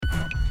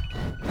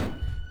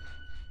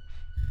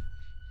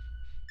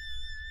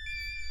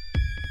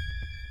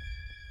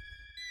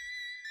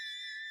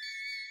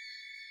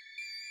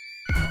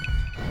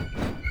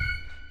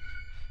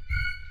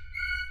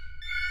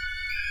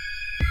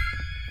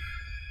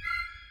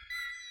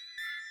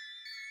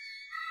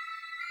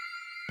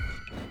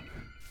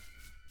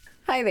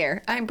Hi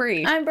there, I'm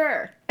Bri. I'm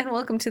Ber. And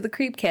welcome to the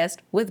Creepcast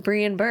with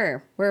Bri and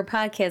Ber. We're a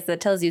podcast that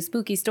tells you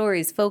spooky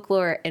stories,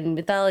 folklore, and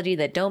mythology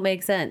that don't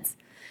make sense.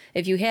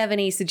 If you have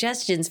any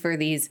suggestions for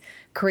these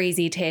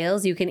crazy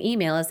tales, you can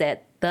email us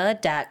at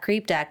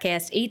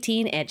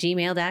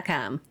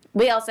the.creep.cast18@gmail.com.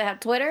 We also have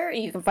Twitter.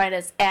 You can find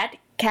us at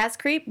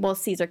CastCreep, both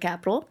C's are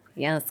capital.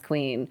 Yes,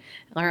 Queen.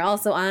 We're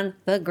also on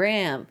the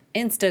gram,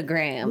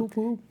 Instagram.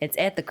 Woo-hoo. It's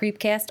at the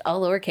Creepcast,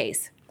 all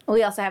lowercase.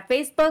 We also have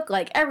Facebook,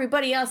 like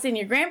everybody else in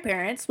your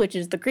grandparents, which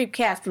is the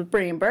Creepcast with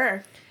Bri and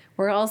Ber.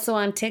 We're also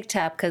on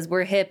TikTok because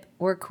we're hip,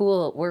 we're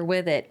cool, we're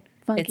with it.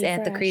 Funky it's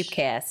at the fresh.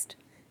 Creepcast,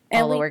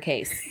 And all we-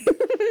 lowercase.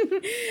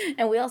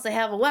 And we also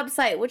have a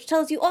website which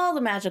tells you all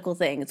the magical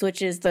things,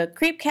 which is the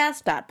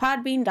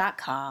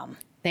creepcast.podbean.com.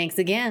 Thanks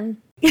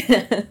again.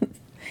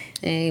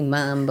 Hey,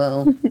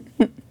 Mambo.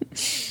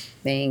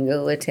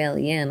 Mango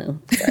Italiano.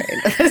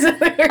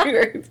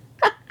 Sorry.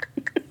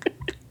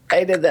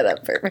 I did that on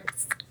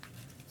purpose.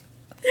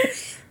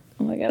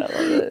 Oh my god, I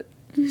love it.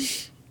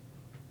 It's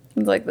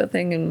like the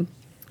thing in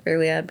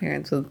Fairly Odd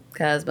Parents with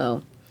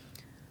Cosmo.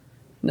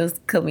 Nos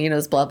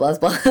caminos, blah, blah,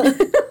 blah.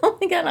 Oh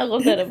my god, I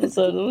love that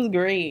episode. It was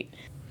great.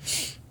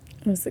 It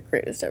was the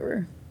greatest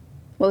ever.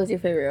 What was your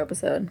favorite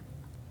episode?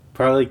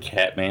 Probably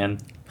Catman.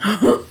 We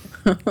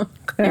were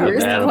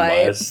Adam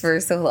quiet West.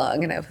 for so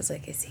long, and I was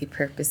like, is he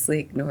purposely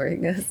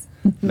ignoring us?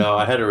 No,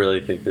 I had to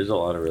really think. There's a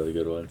lot of really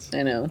good ones.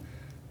 I know.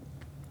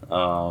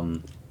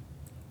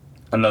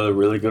 Another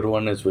really good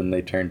one is when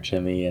they turned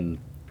Jimmy and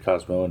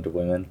Cosmo into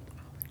women.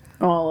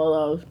 All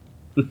of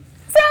those.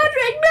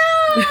 Cedric,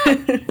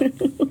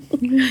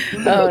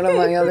 Oh, and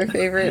my other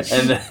favorite.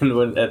 And then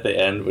when at the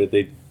end, when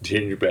they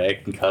turn your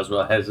back and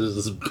Cosmo has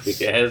this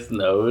big ass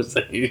nose,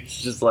 and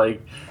he's just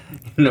like,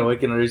 no one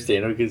can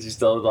understand him because he's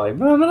still like,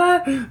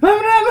 Mama,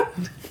 Mama.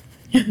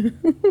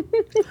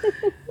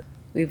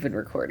 We've been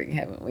recording,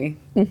 haven't we?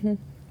 Mm-hmm.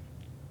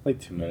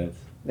 Like 2 minutes.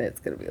 That's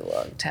going to be a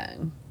long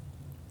time.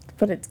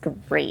 But it's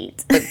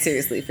great. But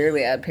seriously,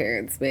 Fairly Odd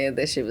Parents, man,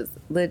 this shit was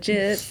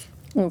legit.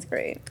 It was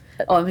great.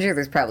 Oh, I'm sure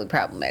there's probably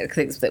problematic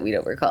things that we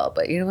don't recall,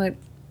 but you know what?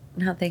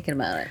 I'm not thinking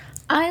about it.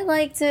 I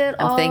liked it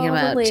I'm all thinking the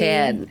about way.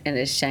 Chad and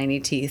his shiny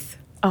teeth.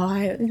 Oh,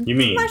 You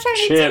mean my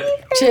shiny Chip?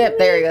 teeth. Chip,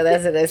 there you go.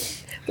 That's it.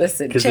 Is.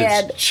 Listen, 'Cause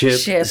Chad, it's Chip.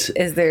 Chip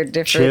is there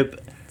different?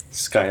 Chip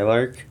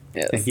Skylark.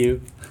 Yes. Thank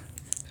you.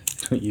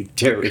 Don't you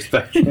dare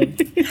respect him.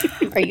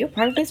 Are you a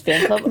part of this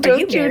fan club? Are Don't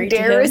you you married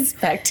dare to him?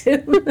 respect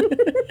him.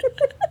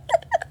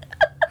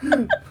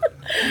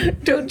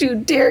 Don't you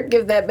dare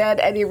give that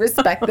man any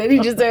respect that he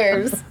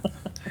deserves.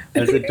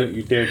 I said, don't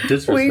you dare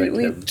disrespect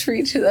We him.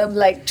 treat them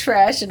like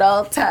trash at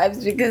all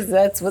times because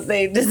that's what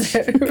they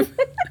deserve.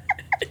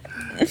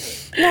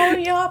 Know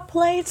your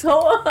place,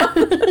 whore.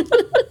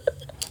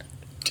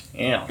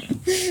 Damn.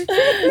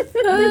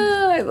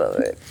 Oh, I love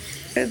it.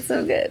 It's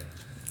so good.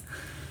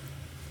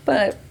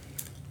 But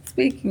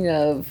speaking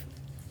of,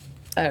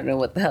 I don't know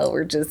what the hell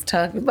we're just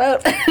talking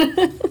about.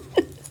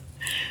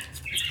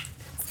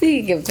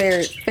 Speaking of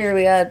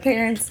Fairly Odd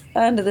Parents,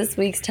 on to this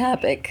week's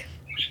topic,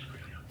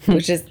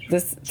 which is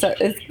this. So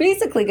it's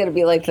basically going to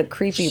be like the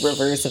creepy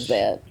reverse of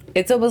that.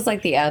 It's almost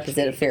like the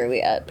opposite of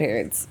Fairly Odd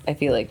Parents, I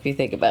feel like, if you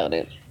think about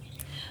it.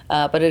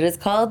 But it is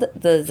called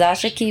the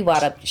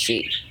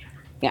Zashiki-Warashi.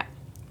 Yeah,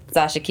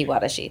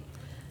 Zashiki-Warashi.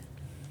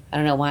 I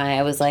don't know why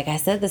I was like, I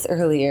said this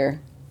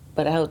earlier,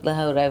 but out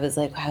loud I was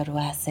like, how do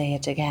I say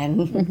it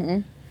again?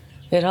 Mm-hmm.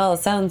 It all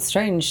sounds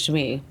strange to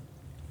me.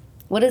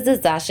 What is a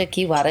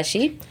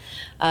Zashiki-Warashi?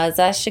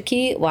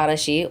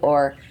 Zashiki-Warashi,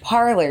 or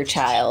parlor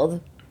child,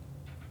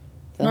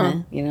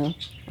 you know,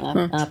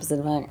 opposite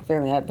of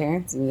Fairly Odd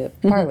Parents,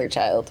 parlor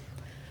child.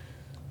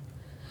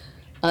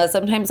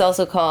 Sometimes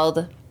also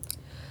called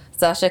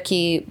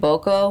Zashiki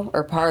Boko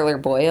or parlor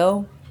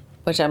boyo,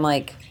 which I'm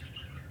like,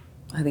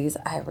 are these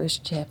Irish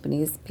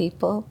Japanese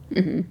people?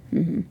 Mm-hmm.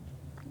 Mm-hmm.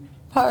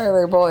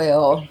 Parlor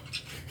boyo.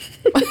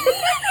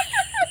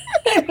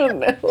 I don't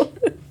know.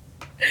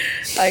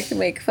 I can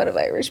make fun of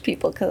Irish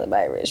people because I'm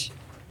Irish.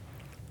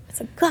 It's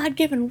a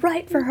God-given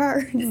right for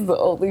her. This is the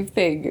only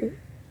thing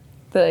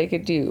that I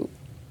could do.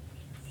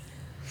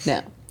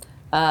 No.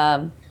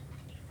 But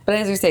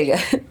as you say,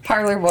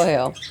 parlor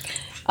boyo.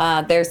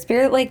 They're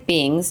spirit-like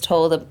beings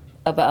told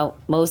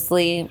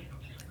mostly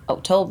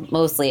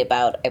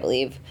about, I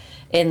believe,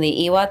 in the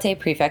Iwate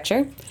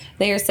prefecture.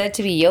 They are said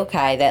to be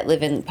yokai that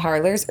live in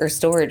parlors or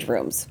storage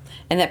rooms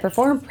and that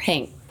perform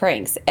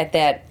pranks at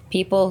that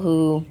people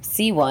who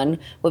see one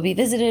will be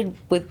visited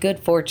with good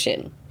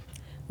fortune.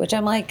 Which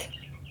I'm like,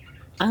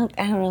 I don't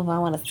know if I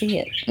want to see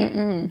it.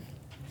 Mm-mm.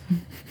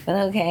 But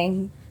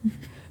okay.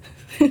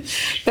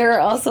 There are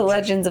also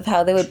legends of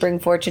how they would bring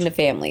fortune to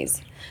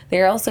families. They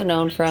are also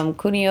known from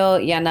Kunio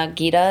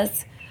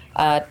Yanagira's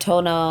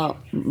Tono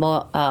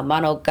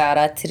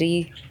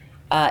Monogatari,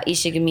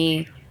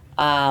 Ishigami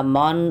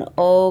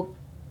Mono.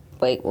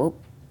 Wait, whoop.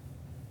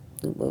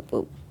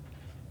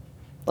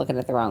 Looking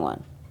at the wrong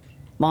one.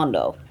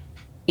 Mondo.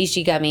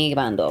 Ishigami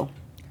Mondo.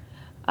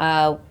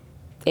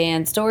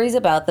 And stories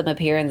about them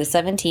appear in the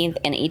 17th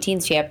and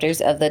 18th chapters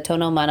of the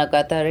Tono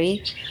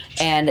Monogatari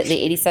and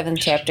the 87th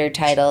chapter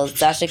titled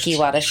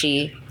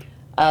Zashiki-Warashi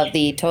of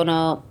the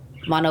Tono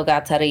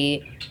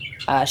Monogatari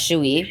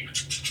Shui.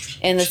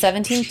 In the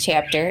 17th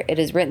chapter, it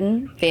is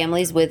written,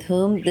 families with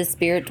whom the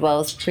spirit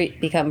dwells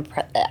becomes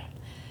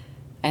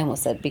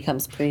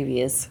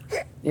previous.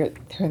 They're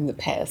in the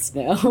past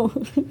now.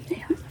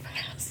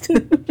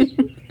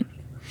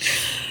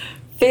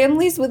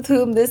 Families with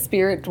whom this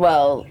spirit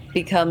dwell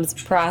becomes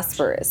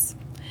prosperous.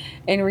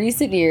 In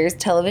recent years,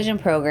 television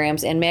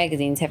programs and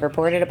magazines have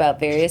reported about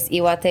various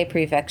Iwate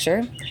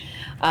Prefecture,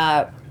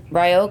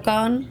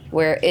 Ryokan,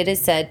 where it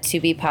is said to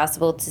be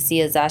possible to see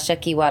a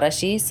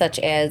Zashiki-Warashi, such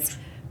as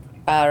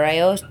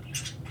Ryokufuso,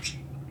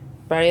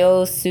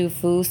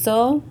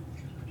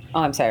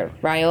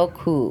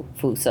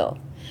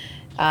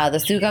 the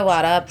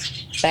Sugawara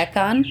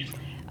Bekan,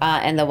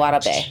 and the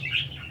Warabe.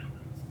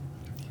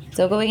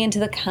 So going into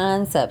the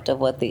concept of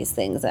what these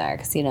things are,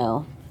 because,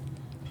 I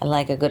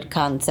like a good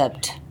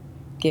concept.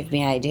 Give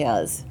me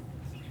ideas.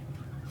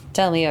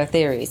 Tell me your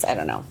theories. I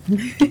don't know.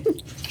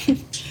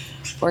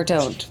 Or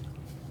don't.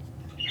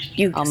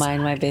 I'll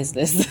mind my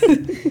business.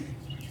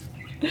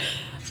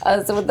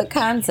 So with the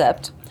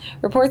concept,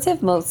 reports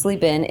have mostly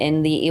been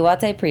in the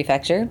Iwate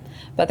Prefecture,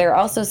 but there are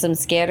also some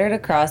scattered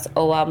across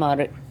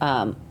Aomori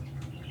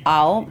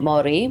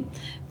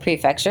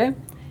Prefecture,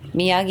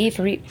 Miyagi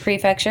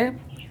Prefecture,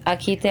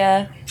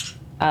 Akita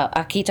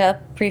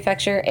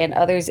Prefecture, and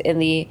others in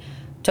the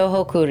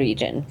Tohoku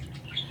region.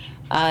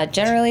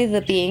 Generally,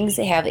 the beings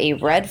have a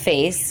red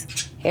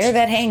face, hair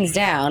that hangs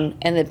down,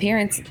 and the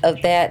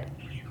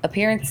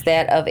appearance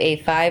that of a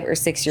 5 or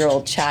 6 year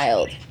old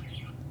child.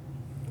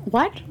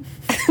 What?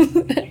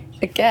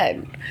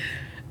 Again,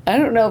 I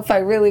don't know if I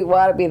really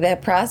want to be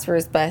that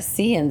prosperous by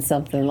seeing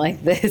something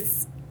like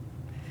this.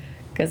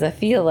 Because I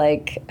feel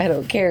like, I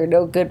don't care,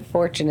 no good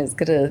fortune is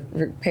going to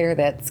repair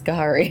that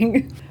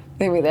scarring.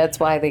 Maybe that's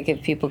why they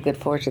give people good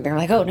fortune. They're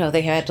like, oh no,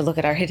 they had to look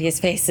at our hideous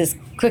faces.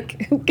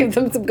 Quick, give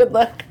them some good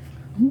luck.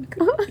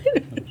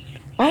 God.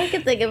 All I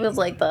could think of was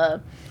like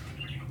the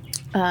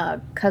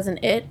cousin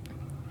It.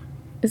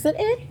 Is it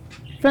It?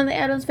 From the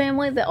Addams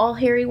Family? The all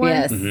hairy one?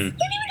 Yes. Mm-hmm.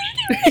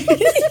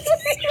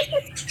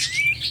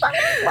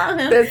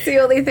 That's the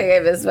only thing I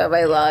miss about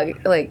my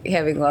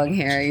having long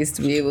hair. I used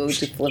to be able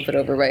to flip it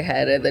over my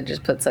head and then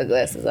just put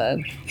sunglasses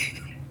on.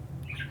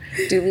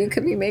 Dude, we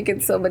could be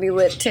making so many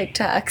lit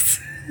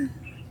TikToks.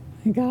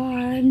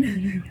 God.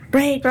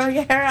 Braid, grow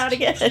your hair out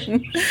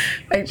again.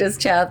 I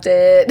just chopped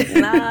it.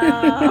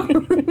 No.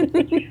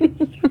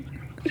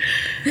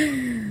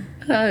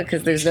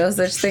 Because there's no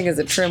such thing as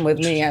a trim with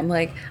me. I'm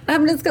like,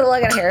 I'm just going to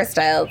look at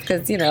hairstyles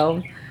because,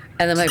 and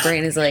then my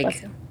brain is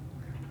like,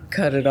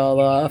 cut it all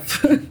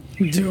off.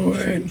 Do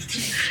it.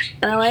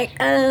 And I'm like,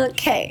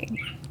 okay.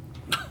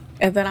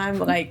 And then I'm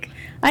like,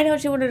 I know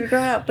she wanted to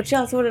grow up, but she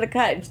also wanted to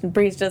cut. And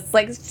Bree's just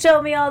like,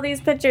 show me all these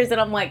pictures.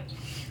 And I'm like,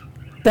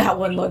 that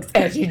one looks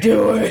edgy,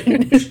 do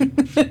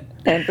it.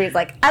 And Bree's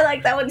like, I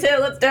like that one too,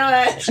 let's do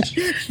it.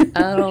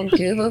 I don't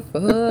give a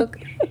fuck.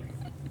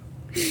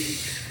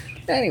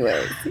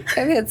 Anyways,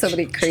 I've had so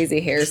many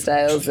crazy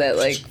hairstyles that,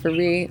 for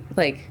me,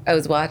 I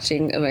was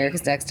watching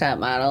America's Next Top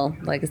Model,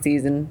 a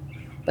season.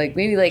 I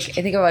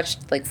think I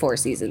watched, 4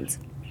 seasons.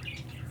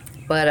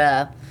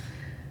 But,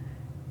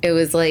 it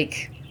was,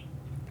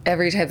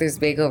 every time there's a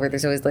makeover,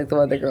 there's always, the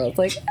one the girl's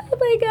like, oh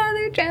my god,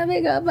 they're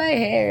chopping up my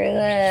hair.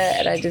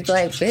 And I just be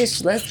like,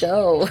 bitch, let's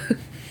go.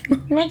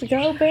 Let's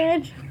go,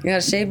 bitch. You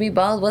gonna shave me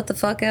bald? What the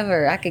fuck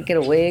ever. I could get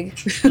a wig.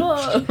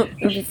 It'll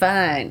be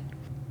fine.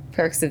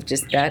 Perks of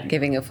just not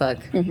giving a fuck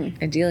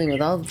and dealing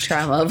with all the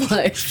trauma of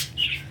life.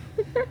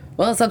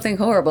 Well, something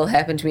horrible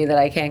happened to me that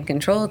I can't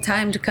control.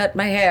 Time to cut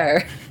my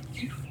hair.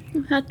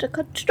 I had to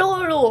cut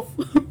short off.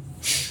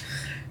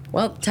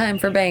 Well, time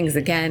for bangs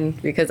again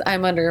because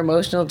I'm under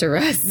emotional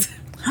duress.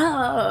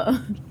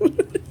 Ah.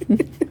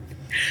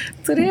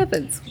 That's what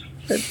happens.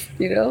 That's,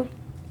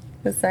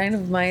 the sign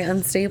of my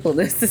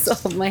unstableness is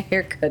all my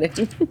hair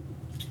cutting.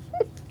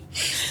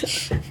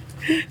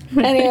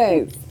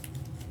 Anyways.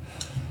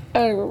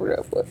 I don't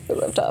remember what I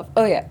left off.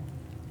 Oh, yeah.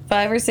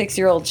 5 or 6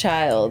 year old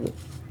child.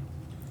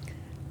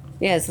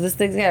 Yeah, so this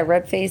thing's got a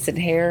red face and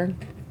hair.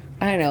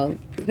 I don't know.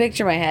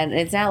 Picture in my head.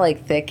 It's not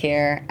thick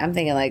hair. I'm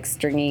thinking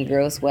stringy,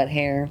 gross, wet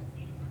hair.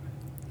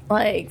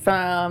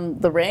 From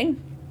The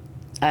Ring?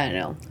 I don't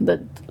know.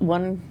 The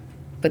one.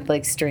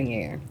 But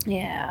stringy hair.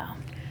 Yeah.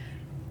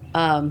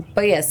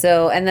 But yeah,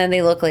 so, and then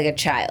they look like a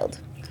child.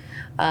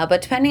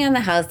 But depending on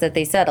the house that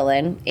they settle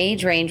in,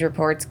 age range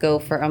reports go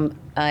from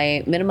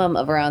a minimum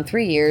of around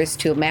 3 years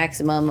to a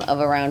maximum of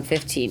around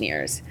 15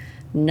 years.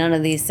 None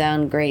of these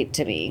sound great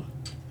to me.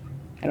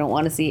 I don't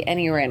want to see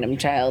any random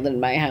child in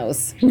my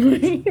house.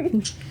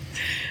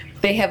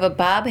 They have a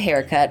bob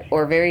haircut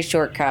or very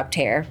short cropped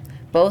hair.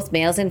 Both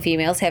males and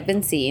females have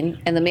been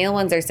seen, and the male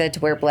ones are said to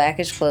wear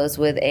blackish clothes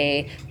with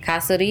a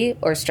kasuri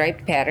or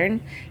striped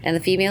pattern, and the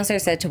females are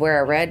said to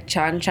wear a red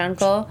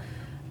chanchanko,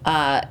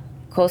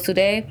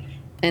 kosude,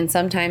 and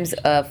sometimes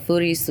a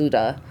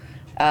furisuda.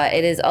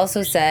 It is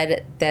also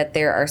said that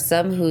there are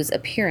some whose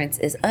appearance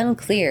is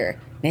unclear,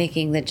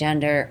 making the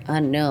gender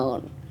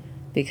unknown.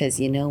 Because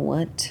you know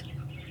what?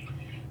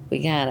 We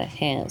gotta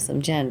have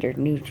some gender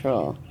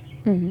neutral.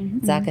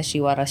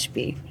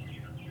 Zashiki-Warashi.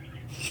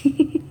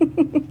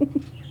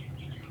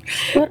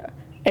 What?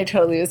 I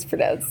totally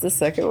mispronounced the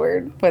second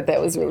word, but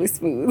that was really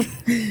smooth.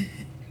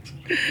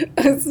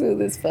 I was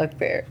smooth as fuck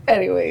there.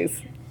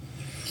 Anyways.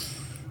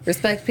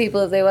 Respect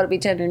people if they want to be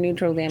gender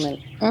neutral, damn it.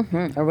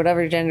 Or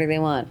whatever gender they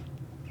want.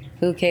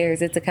 Who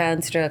cares? It's a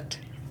construct.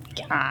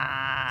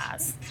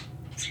 Yes.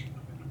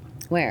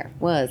 Where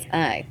was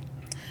I?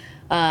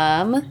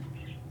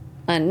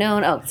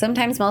 Unknown. Oh,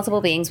 sometimes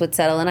multiple beings would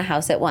settle in a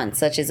house at once,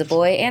 such as a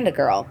boy and a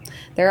girl.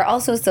 There are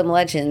also some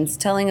legends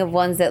telling of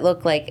ones that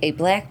look like a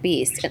black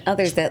beast and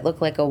others that look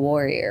like a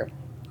warrior.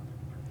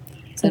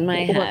 So in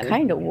my head, What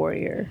kind of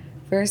warrior?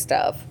 first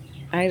off,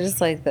 I just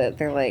like that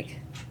they're like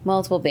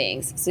multiple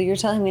beings. So you're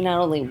telling me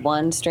not only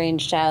one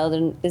strange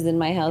child is in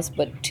my house,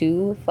 but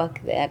two?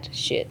 Fuck that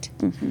shit.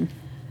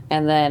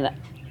 And then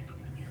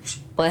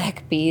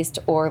black beast,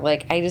 or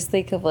like, I just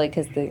think of like,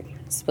 because they're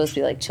supposed to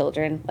be like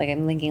children, like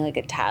I'm thinking like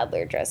a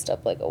toddler dressed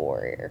up like a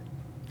warrior.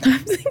 I'm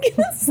thinking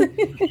the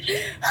same.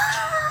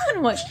 And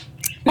I'm like,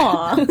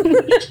 aw.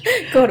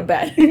 Go to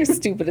bed. You're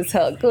stupid as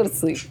hell. Go to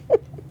sleep.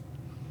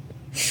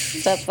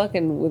 Stop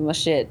fucking with my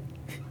shit.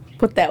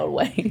 Put that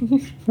away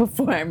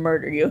before I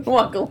murder you and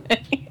walk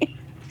away.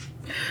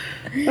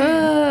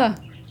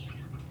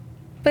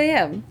 But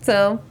yeah,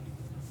 so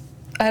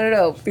I don't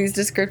know. These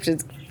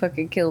descriptions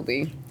fucking kill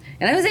me.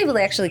 And I was able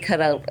to actually cut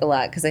out a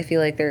lot because I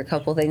feel like there are a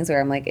couple things where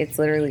I'm like, it's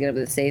literally going to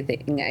be the same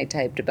thing I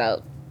typed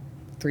about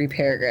 3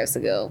 paragraphs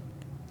ago.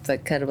 So I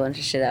cut a bunch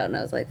of shit out and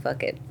I was like,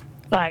 fuck it.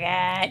 Fuck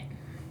it.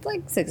 It's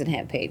like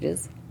 6.5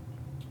 pages.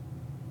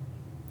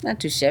 Not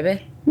too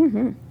shabby.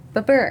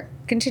 But Burr,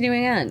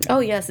 continuing on. Oh,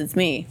 yes, it's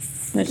me.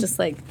 It's just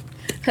like,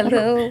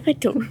 Hello. I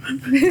don't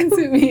remember. It's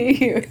me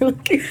you're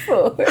looking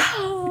for.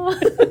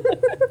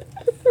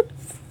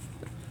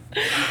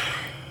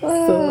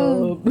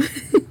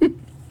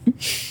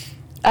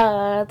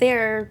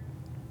 They're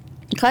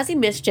causing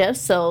mischief,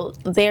 so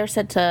they're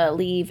said to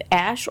leave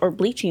ash or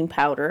bleaching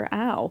powder.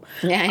 Ow!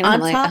 Yeah, I'm on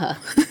like, top,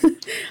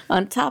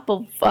 on top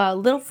of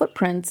little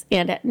footprints,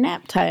 and at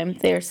nap time,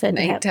 they're said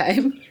to have.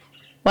 Nighttime.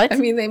 What? I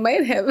mean, they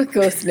might have a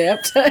ghost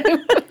nap time.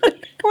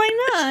 Why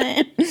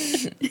not?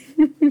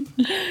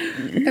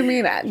 I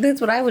mean,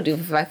 that's what I would do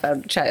if I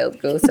found a child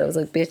ghost. I was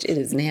like, bitch, it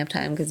is nap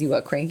time because you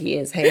are cranky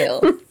as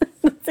hell.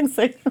 That's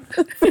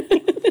exactly.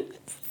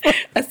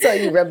 I saw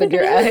you rubbing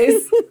your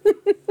eyes.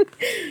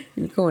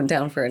 You're going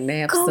down for a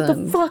nap, Go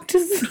son. the fuck to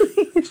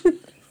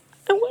sleep.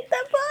 I want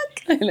that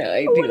book. I know, I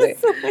I do want it.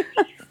 it.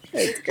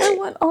 It's I great.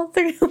 want all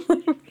 3 of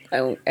them.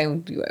 I want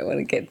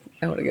to get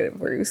it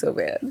for you so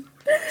bad.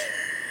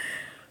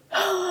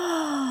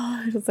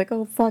 It's like,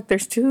 oh fuck,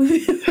 there's 2 of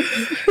you.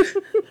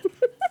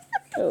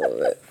 I love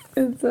it.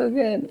 It's so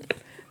good.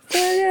 So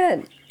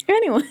good.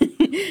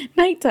 Anyway,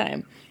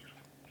 nighttime.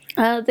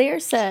 They are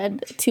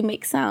said to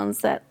make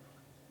sounds that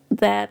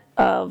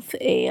of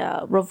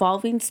a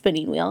revolving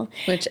spinning wheel,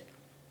 Which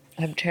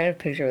I'm trying to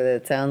picture what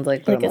it sounds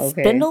like, but like I'm a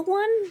okay. spindle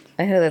one.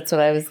 I know, that's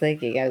what I was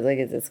thinking. I was like,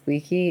 is it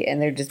squeaky?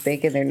 And they're just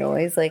making their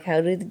noise. Like,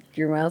 how did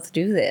your mouth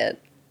do that?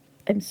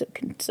 I'm so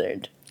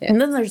concerned. Yeah. And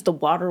then there's the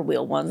water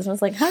wheel ones, and I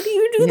was like, how do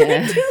you do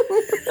that too?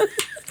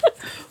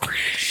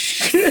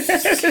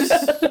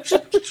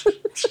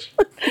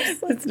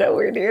 It's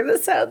nowhere near the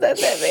sound that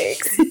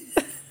makes.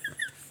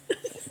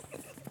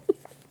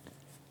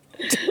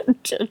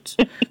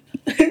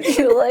 I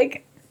feel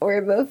like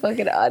we're the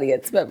fucking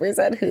audience members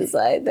on Whose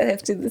Line that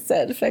have to do the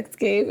sound effects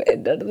game,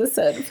 and none of the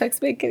sound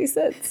effects make any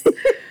sense.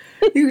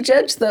 You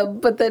judge them,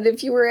 but then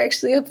if you were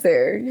actually up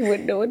there, you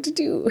wouldn't know what to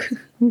do.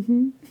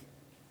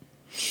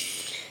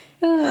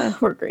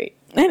 We're great.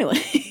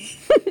 Anyway.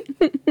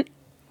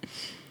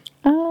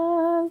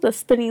 The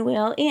spinning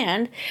wheel,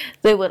 and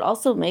they would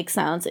also make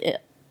sounds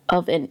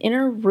of an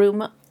inner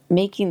room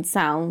making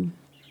sound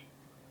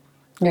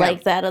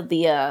like that of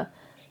the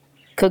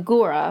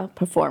Kagura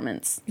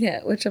performance. Yeah,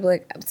 which I'm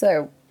like, I'm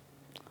sorry.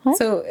 What?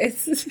 So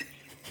it's it's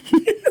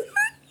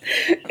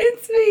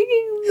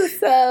making the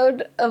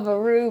sound of a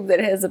room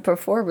that has a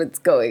performance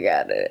going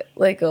on in it,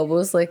 like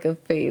almost like a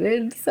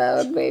faded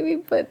sound, maybe,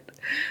 but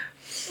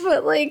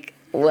like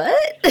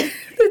what?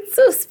 That's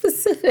so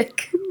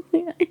specific.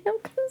 I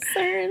have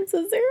concerns.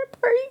 Is there a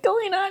party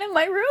going on in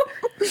my room?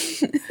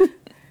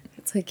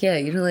 It's like, yeah,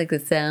 you don't like the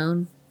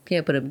sound?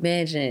 Yeah, but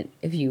imagine it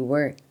if you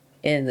weren't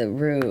in the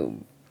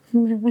room.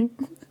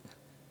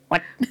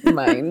 What?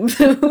 Mind.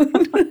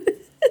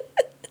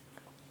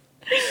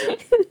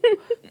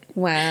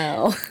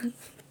 Wow.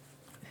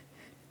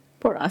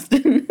 Poor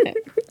Austin.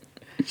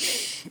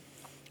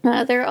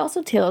 There are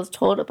also tales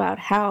told about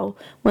how,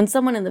 when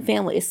someone in the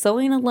family is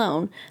sewing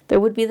alone, there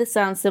would be the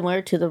sound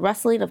similar to the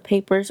rustling of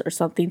papers or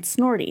something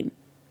snorting.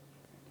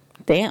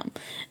 Damn.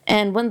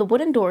 And when the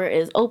wooden door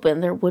is open,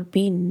 there would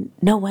be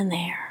no one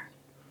there.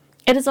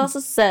 It is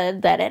also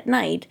said that at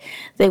night,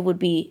 they would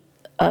be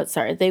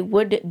they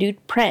would do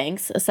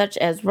pranks such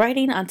as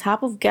riding on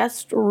top of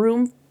guest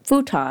room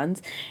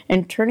futons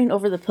and turning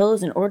over the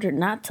pillows in order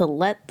not to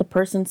let the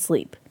person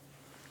sleep.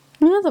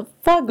 What the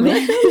fuck,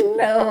 man?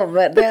 No,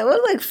 but that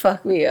would like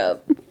fuck me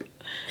up.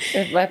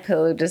 If my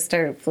pillow just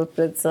started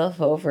flipping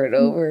itself over and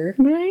over.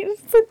 Right?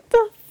 What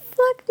the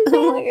fuck, man?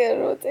 Oh my god,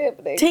 what's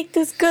happening? Take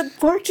this good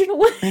fortune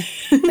away.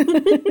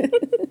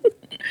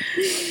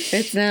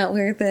 It's not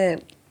worth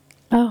it.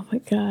 Oh my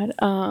god.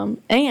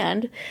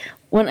 And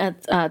when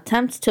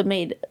attempts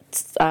to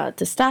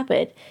stop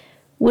it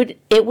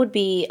would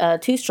be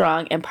too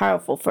strong and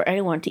powerful for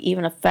anyone to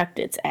even affect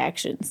its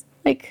actions.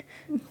 Like,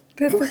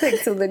 That's the thing.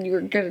 So then you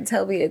were going to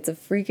tell me it's a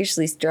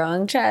freakishly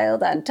strong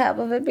child on top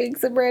of it being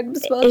some random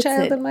small it's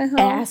child an in my home?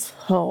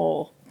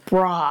 asshole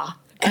bra.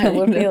 I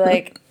would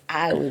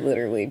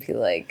literally be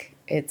like,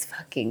 it's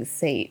fucking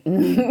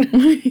Satan.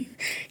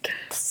 Get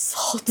the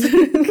salt.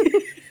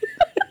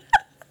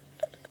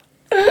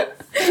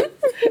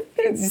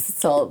 It's just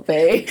Salt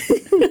Bay.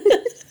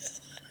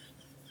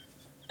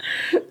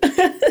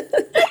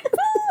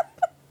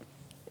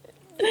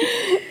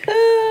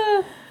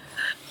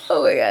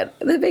 Oh my god,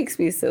 that makes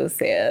me so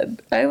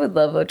sad. I would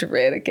love a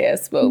dramatic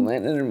ass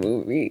moment in a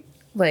movie.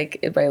 Like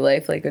in my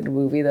life, like in a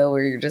movie though,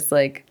 where you're just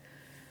like,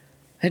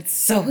 it's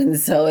so and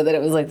so, and then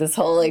it was like this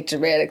whole like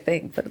dramatic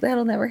thing. But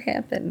that'll never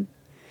happen.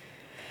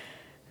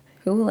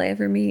 Who will I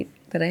ever meet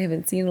that I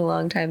haven't seen in a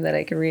long time that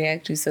I can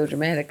react to so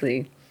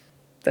dramatically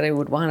that I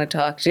would want to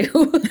talk to?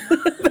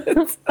 I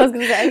was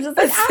gonna say, I was just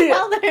like, hi,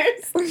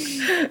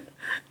 mothers.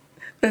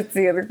 That's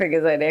the other thing,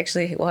 is I'd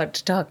actually want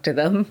to talk to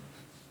them.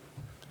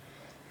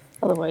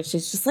 Otherwise,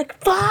 she's just like,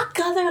 fuck,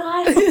 other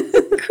eyes.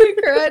 Quick,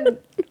 run.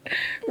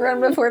 Run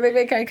before they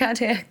make eye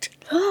contact.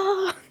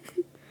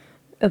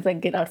 And then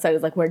get outside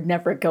is like, we're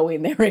never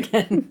going there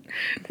again.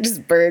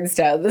 Just burns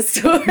down the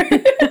store.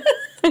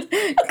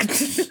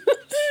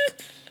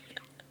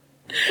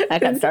 I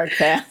got started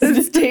fast.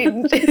 It's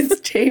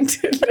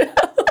tainted now.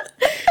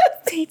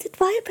 Tainted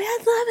by a bad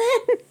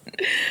lemon.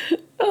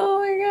 Oh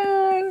my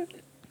god.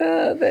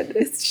 Oh, that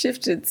it's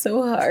shifted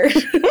so hard.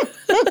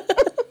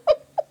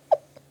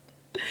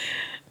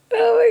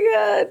 Oh my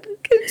god.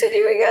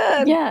 Continuing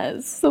on.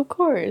 Yes, of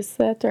course.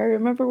 After I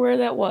remember where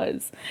that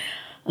was.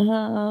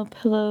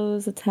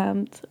 Pillows,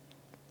 attempt.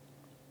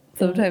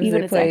 Sometimes Even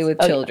they it's play actually- with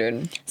oh, yeah.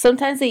 children,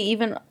 Sometimes they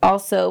even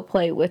also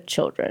play with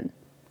children.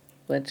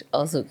 which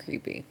also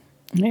creepy.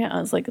 Yeah, I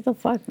was like, what the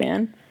fuck,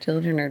 man?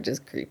 Children are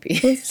just creepy.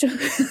 Those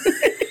children,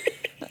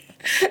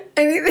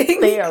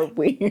 Anything they are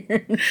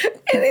weird.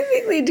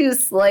 anything they do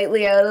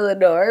slightly out of the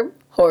norm,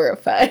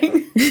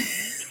 horrifying.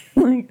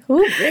 Like,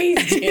 who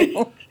raised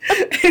you?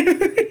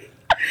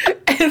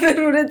 And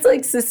then when it's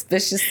like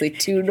suspiciously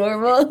too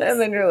normal, and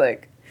then you're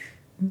like,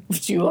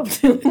 What you up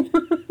to?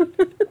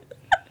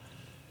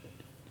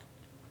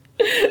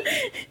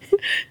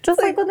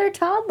 Just like when they're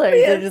toddlers.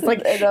 yes, They're just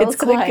like, and all of a it's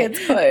sudden quiet. it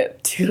gets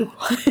quiet. Too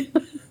quiet.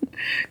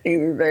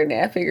 Either they're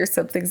napping or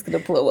something's gonna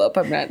blow up.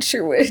 I'm not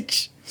sure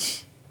which.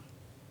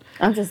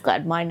 I'm just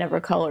glad mine never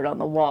colored on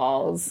the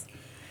walls.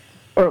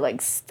 Or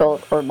like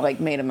spilled or like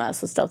made a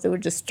mess with stuff. They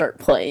would just start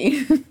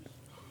playing.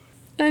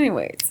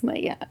 Anyways,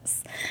 But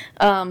yes.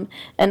 And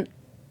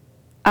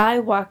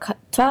Iwata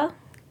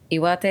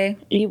Iwate.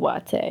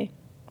 Iwate. I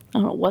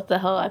don't know what the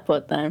hell I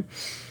put then.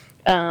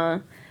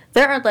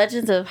 There are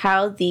legends of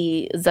how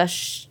the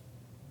Zashiki.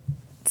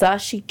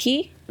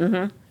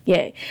 Mm-hmm.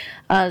 Yay.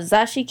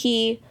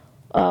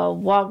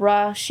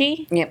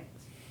 Zashiki-Warashi. Yep.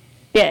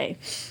 Yay.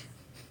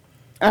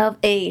 Of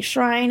a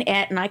shrine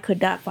at, and I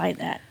could not find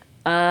that.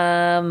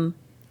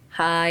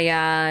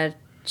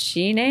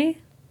 Hayashine,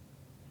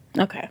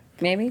 Okay.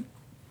 maybe.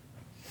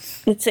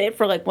 You'd say it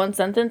for like one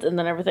sentence and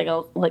then everything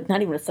else, like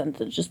not even a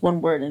sentence, just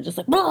one word and just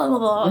like blah, blah,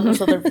 blah. And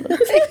so they're.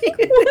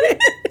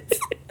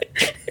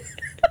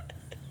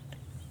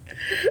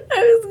 I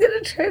was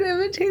gonna try to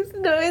imitate the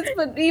noise,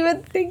 but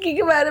even thinking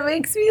about it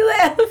makes me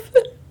laugh.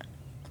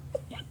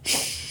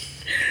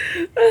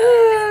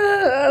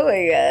 Oh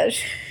my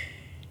gosh.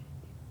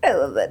 I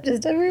love that.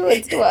 Just every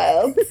once in a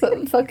while,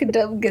 something fucking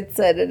dumb gets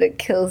said and it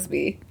kills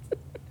me.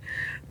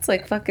 It's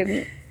like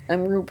fucking,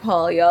 I'm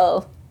RuPaul,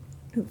 y'all.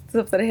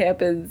 Stuff that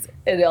happens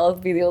and I'll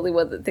be the only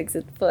one that thinks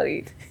it's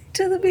funny.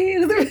 To the beat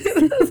of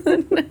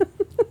the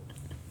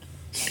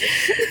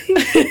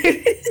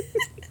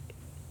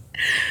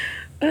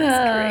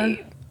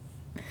Great.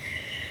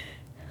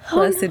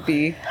 Blessed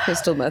be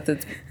Crystal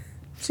Methods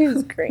She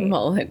was great.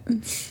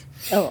 Mullen.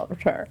 I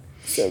loved her.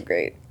 So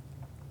great.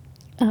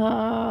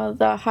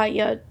 The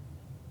Haya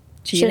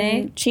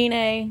Chine?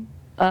 Chine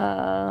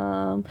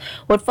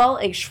would follow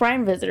a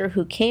shrine visitor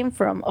who came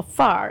from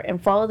afar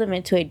and follow them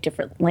into a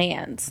different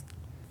land.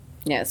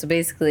 Yeah, so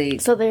basically,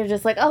 So they're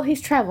just like, oh,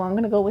 he's traveling. I'm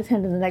going to go with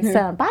him to the next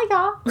town. Bye,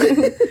 y'all.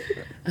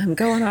 I'm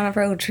going on a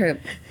road trip.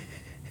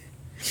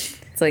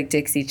 It's like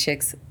Dixie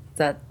Chicks.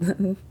 That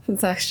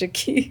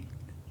Zashiki.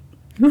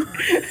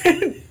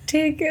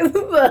 Take it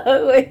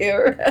the way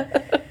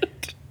around.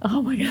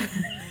 Oh, my God.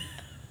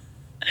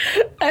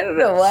 I don't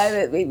know why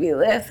that made me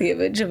laugh. The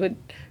image of a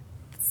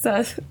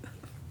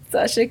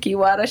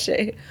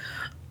Zashiki-Warashi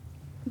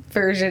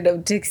version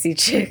of Dixie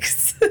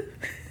Chicks.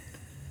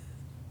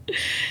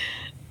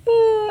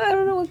 I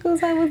don't know what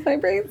goes on with my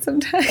brain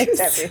sometimes. It's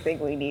everything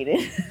we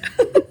needed.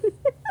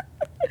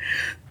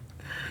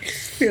 I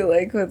feel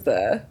like with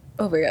oh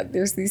my god,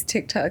 there's these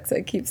TikToks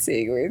I keep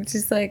seeing where it's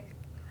just like,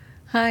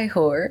 hi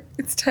whore,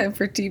 it's time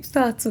for deep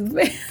thoughts with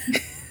man. He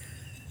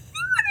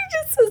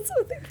just says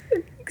something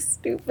fucking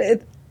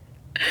stupid.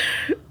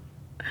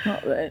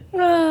 Not that.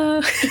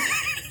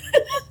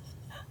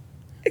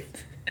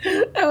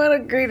 I want to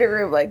greet a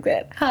room like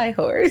that. Hi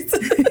whores.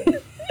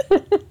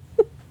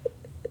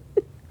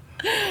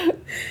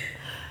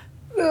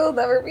 There'll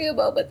never be a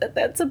moment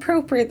that's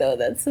appropriate though.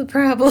 That's the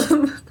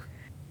problem.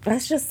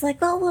 That's just like,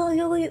 oh, well,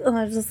 you'll eat. And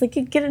I was just like,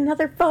 you get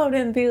another phone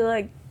and be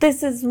like,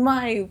 this is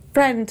my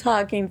friend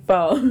talking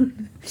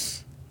phone.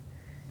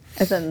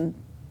 And then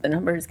the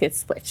numbers get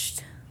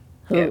switched.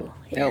 Nope.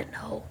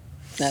 No.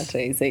 Not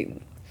today,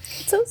 Satan.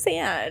 It's so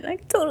sad. I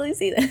can totally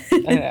see that.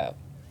 I know.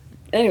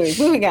 Anyways,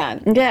 moving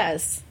on.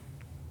 Yes.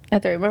 I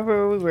have to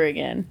remember where we were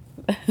again.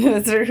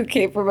 Visitor who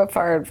came from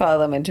afar and followed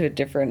them into a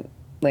different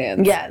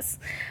land. Yes.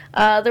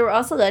 There were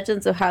also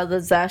legends of how the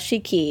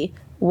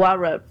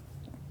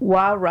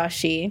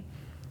Zashiki-Warashi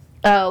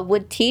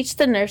would teach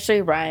the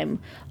nursery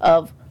rhyme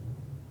of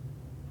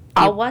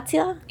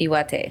Iwate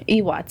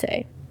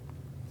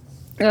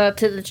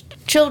to the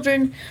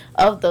children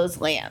of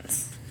those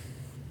lands.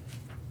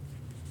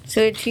 So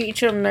they teach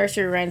them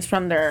nursery rhymes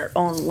from their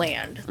own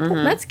land.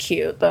 Mm-hmm. That's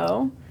cute,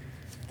 though.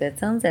 That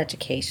sounds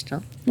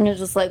educational. And it's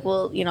just like,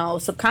 well,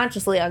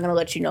 subconsciously, I'm going to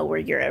let you know where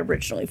you're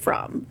originally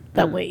from.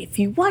 That way, if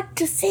you want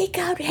to seek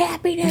out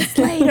happiness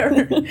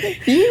later,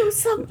 you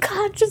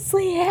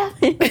subconsciously have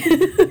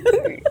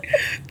it.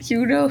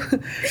 You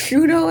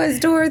know, as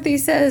Dorothy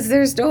says,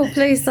 there's no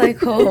place like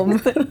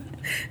home.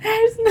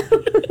 There's no.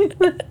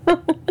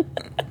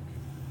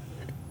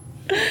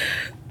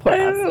 I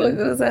don't know what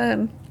goes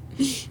on,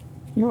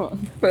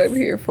 but I'm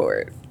here for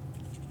it.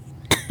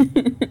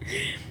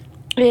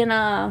 In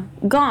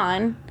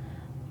Gone.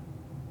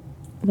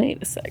 Wait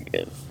a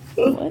second.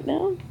 What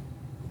now?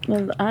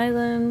 In the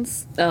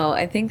islands. Oh,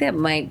 I think that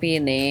might be a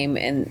name,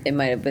 and it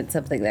might have been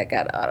something that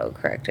got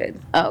auto-corrected.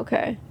 Oh,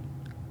 okay.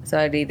 So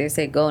I'd either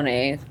say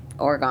Gone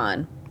or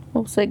Gone.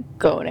 We'll say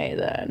Gone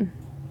then.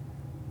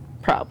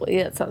 Probably.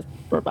 Yeah, that sounds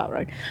about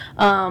right.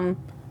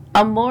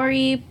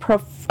 Amori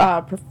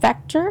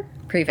Prefecture,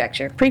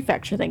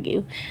 thank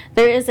you.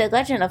 There is a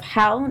legend of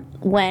how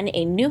when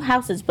a new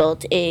house is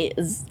built, a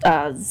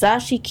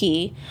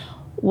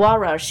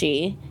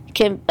Zashiki-Warashi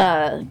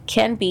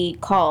can be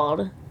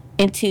called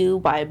into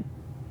by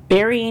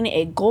burying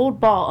a gold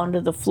ball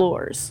under the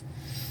floors.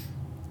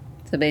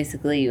 So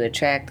basically you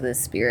attract the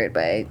spirit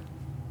by,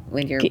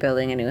 when you're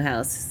building a new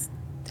house,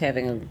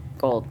 having a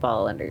gold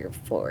ball under your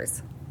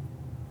floors.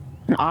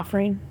 An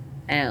offering?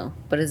 I know,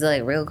 but is it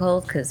like real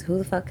gold? Because who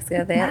the fuck has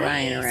got that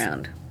lying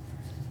around?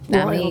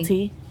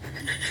 Royalty.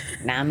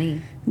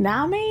 Nami.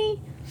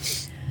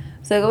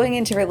 So going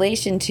into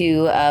relation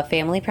to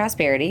family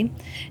prosperity,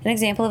 an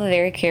example of a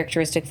very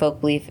characteristic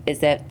folk belief is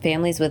that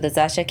families with a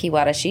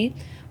Zashiki-Warashi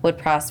would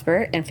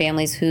prosper and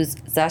families whose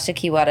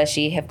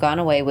Zashiki-Warashi have gone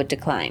away would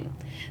decline.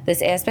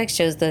 This aspect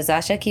shows the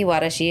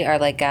Zashiki-Warashi are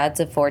like gods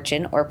of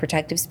fortune or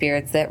protective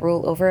spirits that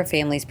rule over a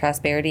family's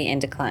prosperity and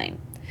decline.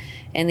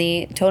 In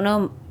the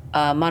Tono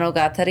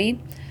Monogatari,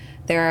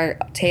 there are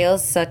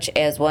tales such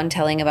as one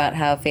telling about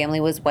how a family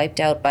was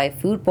wiped out by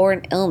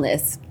foodborne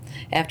illness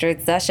after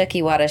its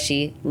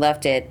Zashiki-Warashi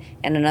left it,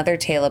 and another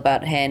tale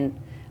about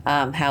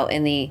how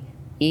in the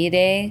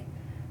Ide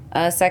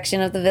section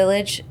of the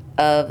village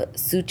of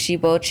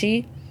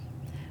Tsuchibochi,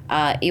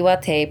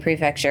 Iwate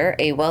Prefecture,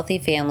 a wealthy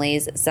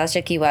family's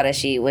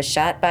Zashiki-Warashi was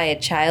shot by a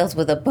child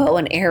with a bow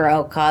and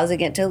arrow,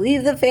 causing it to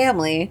leave the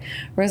family,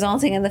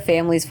 resulting in the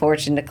family's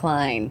fortune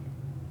decline.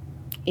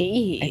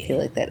 I feel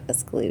like that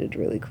escalated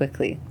really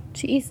quickly.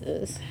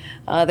 Jesus.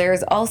 There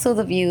is also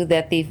the view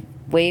that the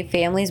way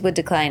families would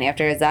decline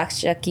after a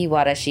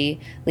Zashiki-Warashi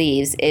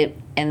leaves it,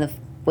 and the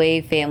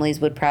way families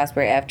would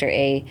prosper after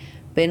a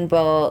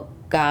Binbo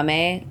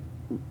Game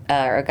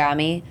or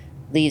Gami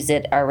leaves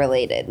it are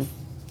related.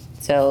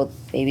 So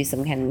maybe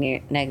some kind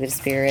of negative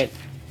spirit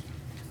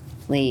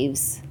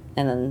leaves,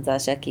 and then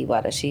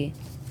Zashiki-Warashi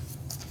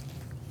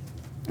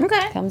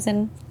comes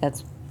in.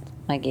 That's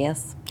my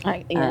guess.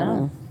 I don't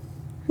know.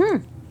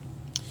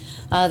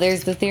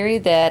 There's the theory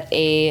that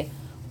a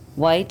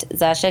white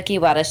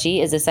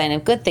Zashiki-Warashi is a sign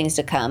of good things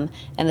to come,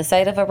 and the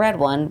sight of a red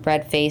one,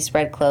 red face,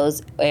 red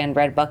clothes, and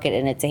red bucket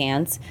in its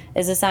hands,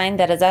 is a sign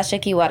that a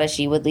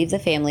Zashiki-Warashi would leave the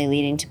family,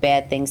 leading to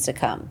bad things to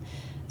come.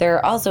 There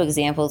are also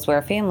examples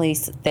where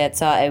families that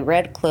saw a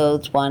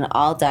red-clothed one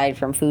all died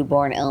from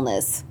foodborne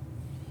illness.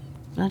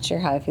 Not sure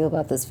how I feel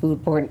about this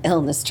foodborne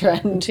illness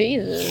trend.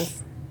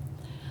 Jesus.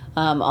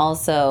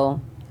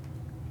 Also,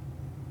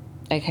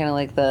 I kind of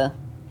like the,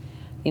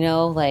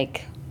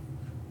 like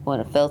when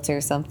a filter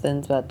or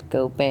something's about to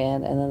go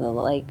bad and then the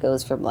light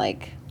goes from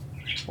like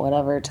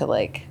whatever to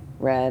like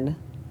red.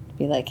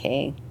 Be like,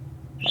 hey,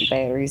 my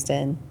battery's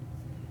dead.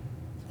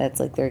 That's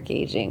like they're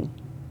gauging.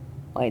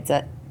 White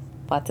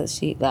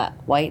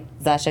white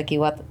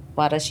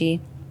Zashiki-Warashi.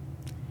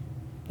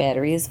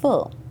 Battery is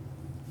full.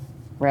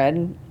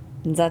 Red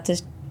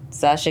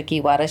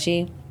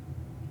Zashiki-Warashi.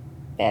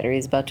 Battery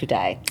is about to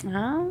die.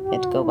 Oh. You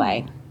have to go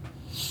buy.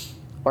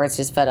 Or it's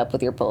just fed up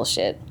with your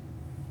bullshit.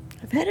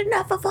 I've had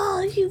enough of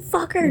all you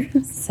fuckers.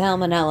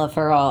 Salmonella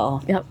for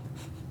all. Yep.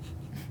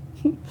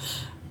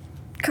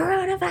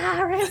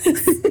 Coronavirus.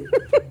 Is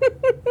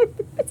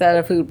that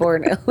a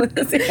foodborne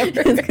illness?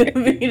 It's gonna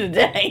be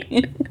today.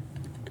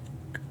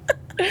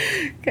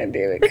 God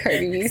damn it,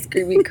 Cardi B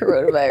screaming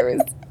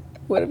coronavirus.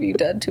 What have you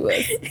done to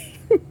us?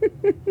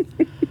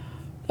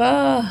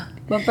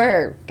 But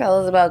Bert,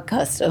 tell us about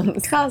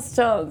customs.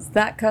 Customs,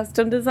 not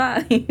custom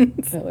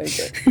designs. I like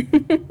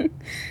it.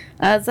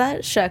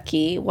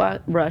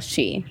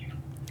 Zashiki-Warashi.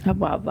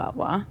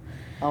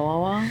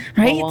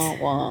 Right?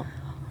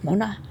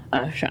 Mona.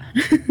 I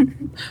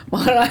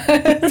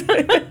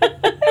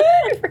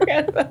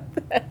forgot about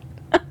that.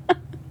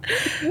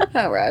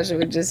 How Rasha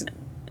would just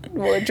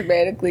more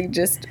dramatically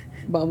just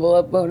mumble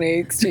up Monet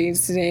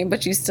Exchange's name,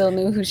 but you still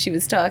knew who she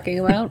was talking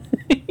about.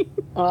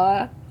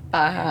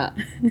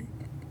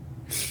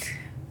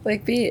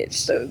 Like,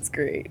 bitch. That was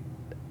great.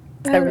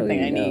 How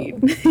Everything I do we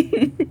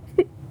need.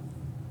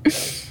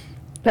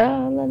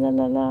 La la la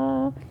la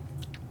la.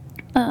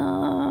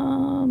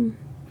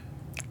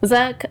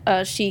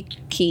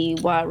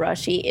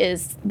 Zashiki-Warashi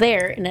is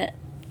there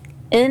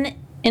in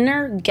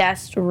inner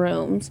guest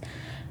rooms,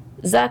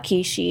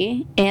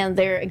 Zakishi, and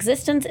their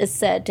existence is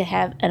said to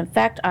have an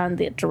effect on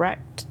the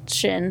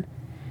direction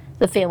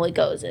the family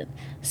goes in.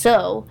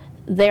 So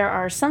there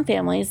are some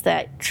families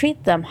that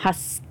treat them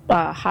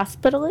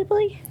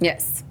hospitably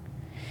Yes.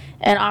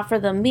 and offer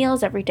them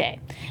meals every day.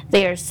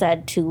 They are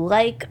said to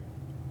like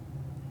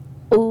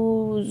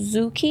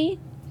Uzuki,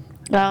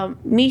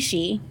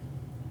 Mishi,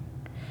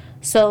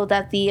 so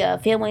that the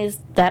families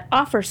that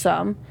offer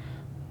some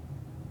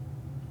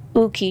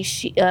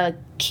Ukishi,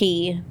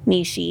 Ki,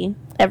 Mishi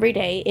every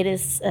day, it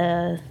is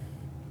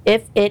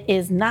if it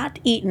is not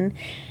eaten,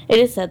 it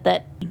is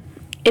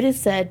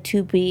said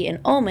to be an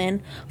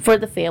omen for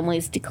the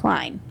family's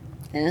decline.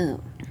 Oh.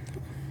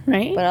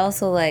 Right? But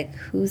also, like,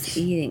 who's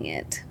eating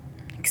it?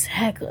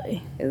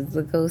 Exactly. Is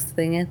the ghost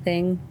thing a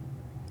thing?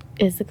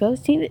 Is the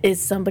ghost eating it? Is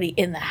somebody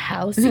in the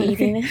house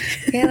eating it?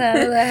 Get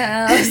out of the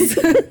house.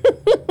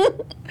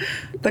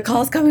 The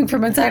call's coming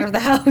from inside of the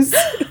house.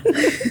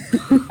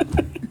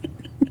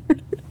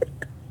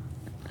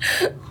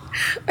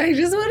 I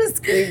just want to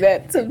scream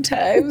that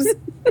sometimes.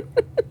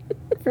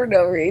 For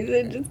no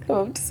reason. Just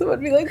come up to someone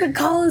and be like, the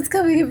call is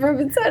coming in from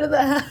inside of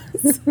the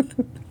house.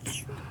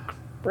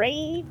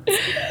 Great.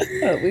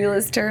 The wheel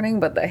is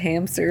turning, but the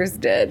hamster is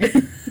dead.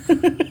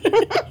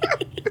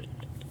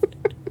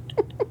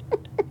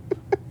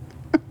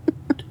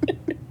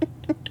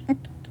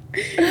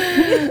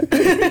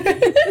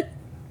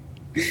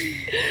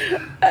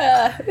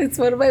 It's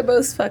one of my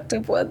most fucked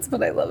up ones,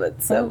 but I love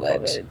it so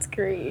much. It's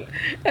great.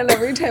 And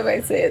every time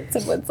I say it,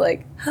 someone's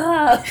like,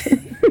 I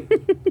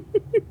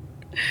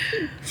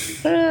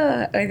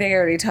think I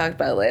already talked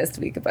about last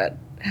week about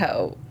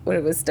how when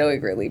it was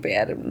snowing really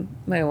bad, and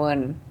my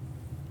one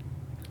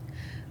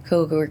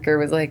co-worker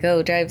was like,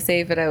 "Oh, drive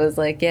safe," and I was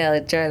like, "Yeah,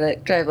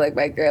 drive like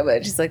my grandma."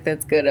 And she's like,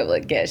 "That's good." I'm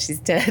like, "Yeah, she's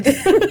dead."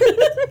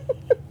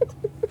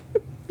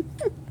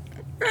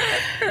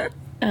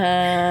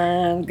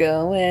 I'm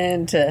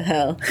going to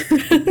hell.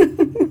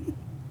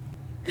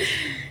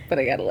 But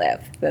I gotta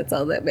laugh. That's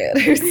all that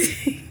matters.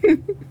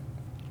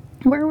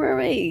 Where were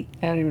we?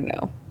 I don't even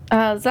know.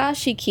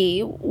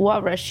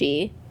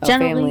 Zashiki-Warashi. Oh,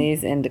 Generally,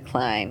 families in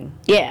decline.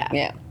 yeah.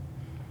 Yeah.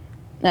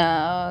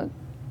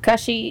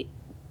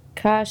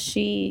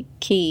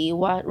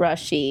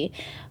 Kashiki-Warashi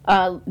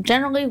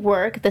generally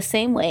work the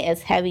same way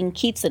as having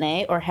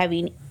kitsune or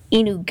having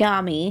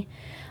inugami,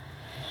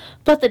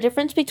 but the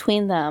difference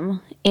between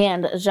them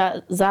and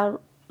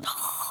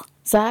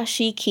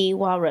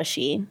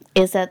Zashiki-Warashi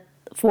is that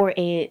for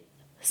a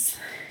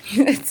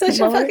It's such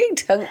a fucking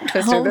tongue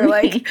twister. They're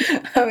like,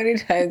 how many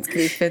times can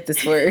we fit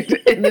this word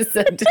in this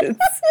sentence?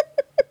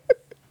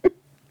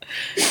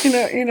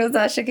 You know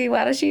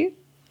Zashiki-Warashi?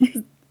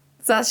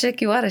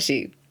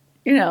 Zashiki-Warashi.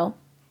 You know,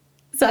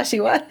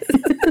 Zashi-Warashi.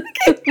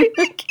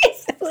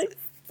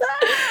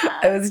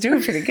 I was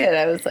doing pretty good.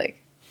 I was like,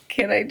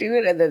 can I do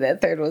it? And then that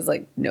third was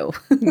like, no.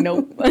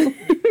 Nope.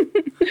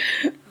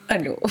 I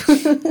know.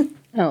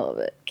 I love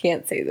it.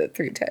 Can't say that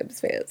 3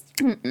 times fast.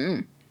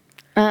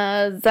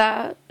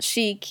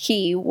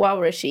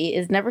 Zashiki-Warashi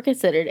is never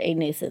considered a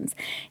nuisance,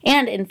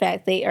 and in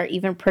fact, they are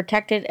even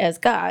protected as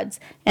gods.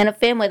 And a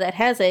family that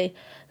has a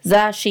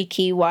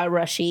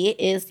Zashiki-Warashi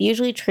is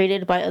usually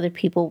treated by other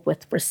people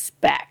with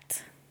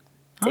respect.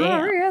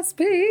 Damn.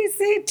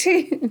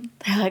 R-E-S-P-C-T.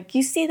 Like,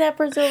 you see that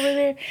person over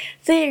there?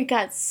 They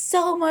got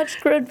so much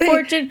good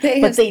fortune,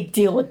 they but have- they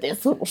deal with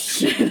this little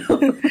shit.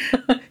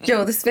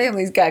 Yo, this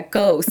family's got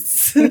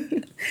ghosts.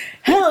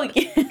 Hell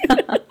yeah.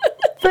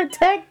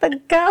 Protect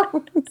the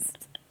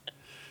ghost.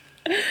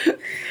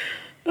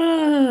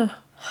 I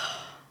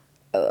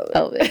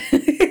love it.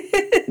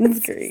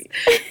 It's great.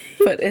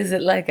 But is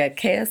it like a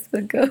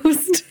Casper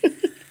ghost?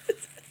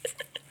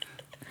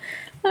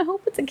 I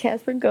hope it's a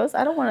Casper ghost.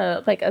 I don't want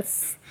to, like, a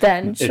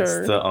stench It's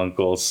or... the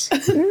uncles.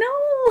 No!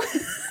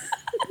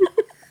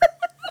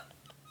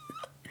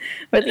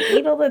 But they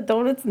eat all the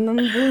donuts and then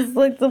there's,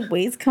 like, the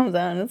waste comes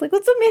out. And it's like,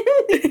 what's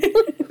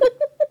the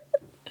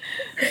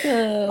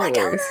matter? My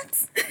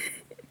donuts!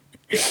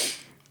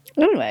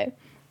 Anyway.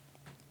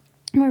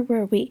 Where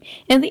were we?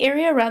 In the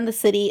area around the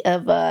city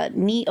of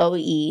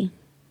Nioi,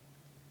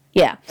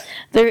 yeah,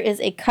 there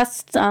is a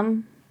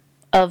custom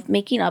of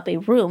making up a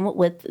room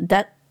with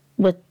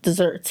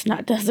desserts,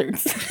 not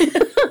deserts.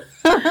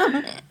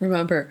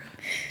 Remember,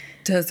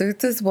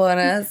 deserts is one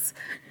S,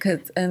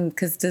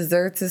 because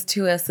desserts is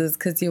two S's,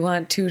 because you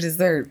want two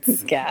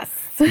desserts. Yes.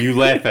 You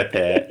laugh at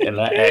that,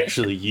 and I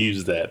actually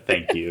use that.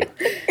 Thank you.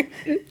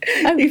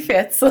 You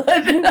fat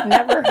slut.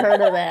 Never heard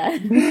of that.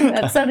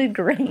 That sounded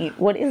great.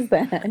 What is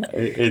that?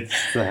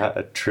 It's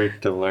a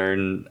trick to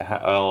learn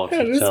how How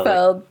to to tell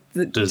spell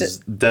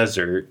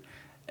desert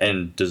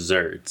and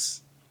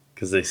desserts,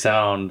 because they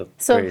sound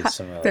So very how-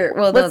 similar.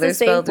 Well, What's no, they're the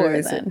saying spelled for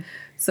it very then?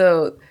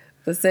 So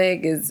the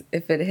saying is,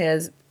 if it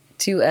has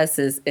two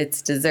S's,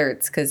 it's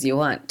desserts, because you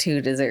want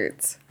two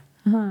desserts.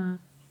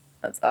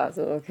 That's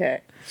awesome.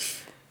 Okay.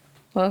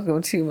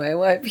 Welcome to my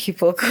white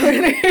people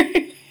corner.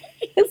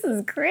 This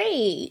is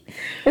great.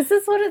 Is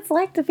this what it's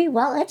like to be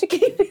well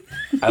educated?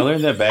 I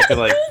learned that back in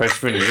like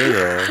freshman year,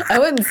 though. I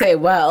wouldn't say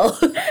well.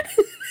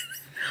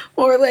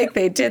 More like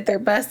they did their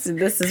best and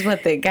this is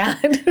what they got.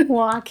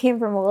 Well, I came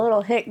from a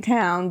little hick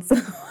town, so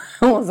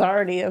I was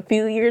already a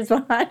few years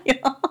behind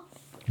y'all.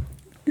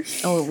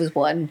 Oh, it was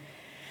one.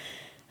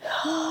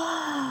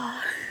 Oh,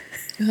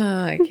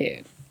 I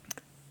can't.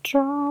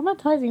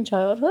 Traumatizing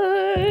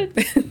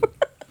childhood.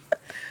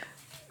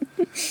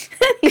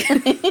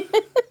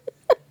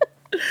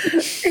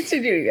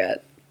 Continue,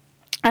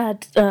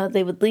 God.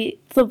 They would leave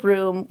the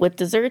room with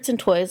desserts and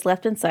toys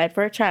left inside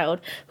for a child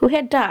who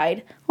had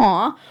died,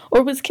 or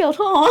was killed,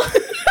 I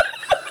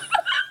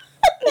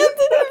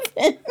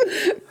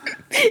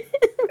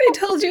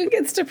told you it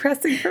gets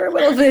depressing for a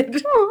little bit.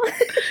 It's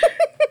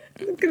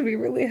going to be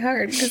really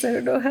hard because I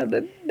don't know how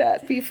to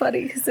not be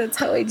funny because that's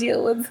how I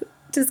deal with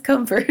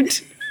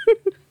discomfort.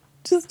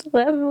 Just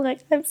laughing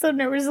like, I'm so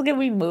nervous. Can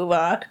we move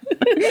on?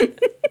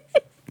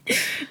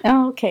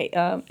 Okay,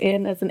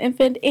 and as an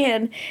infant,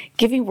 and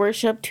giving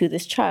worship to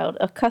this child,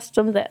 a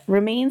custom that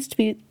remains to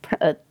be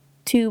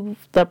to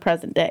the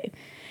present day.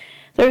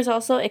 There is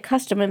also a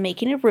custom in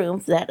making a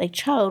room that a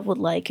child would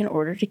like in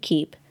order to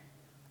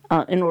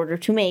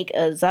make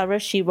a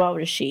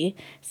Zashiki-Warashi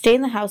stay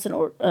in the house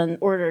in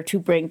order to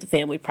bring the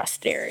family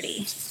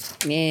prosperity.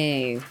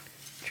 Yay.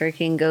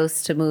 Tricking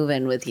ghosts to move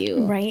in with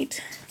you.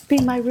 Right? Be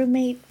my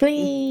roommate,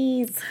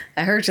 please.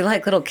 I heard you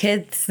like little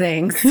kids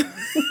things.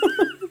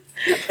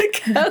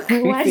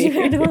 Why'd you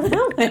have to go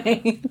that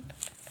way?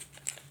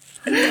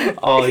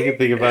 All I can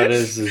think about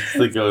is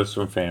the ghost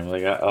from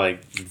Family Guy.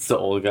 Like, it's the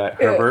old guy,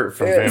 Herbert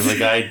from Family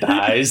Guy,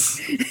 dies.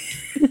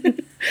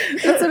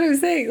 That's what I'm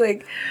saying.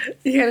 Like,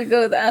 you gotta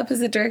go the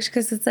opposite direction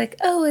because it's like,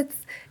 oh,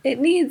 it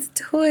needs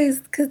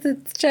toys because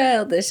it's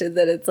childish, and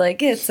then it's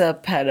like it's a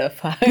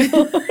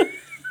pedophile.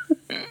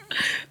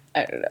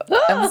 I don't know.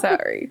 I'm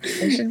sorry.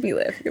 I shouldn't be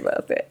laughing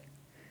about that.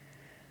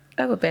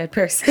 I'm a bad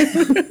person.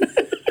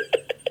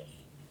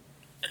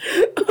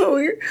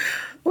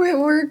 We at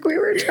work, we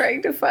were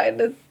trying to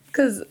find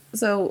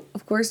so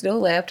of course no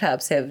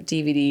laptops have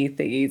DVD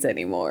thingies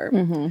anymore.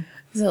 Mm-hmm.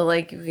 So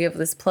like we have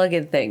this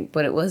plug-in thing,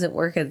 but it wasn't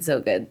working so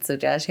good. So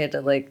Josh had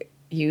to look on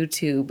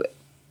YouTube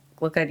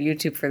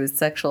for the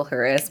sexual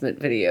harassment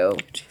video.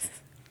 Jesus.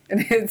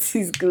 And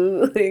he's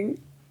Googling.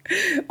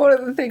 One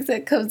of the things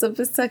that comes up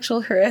is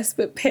sexual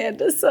harassment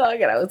panda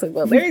song. And I was like,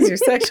 well, there's your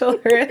sexual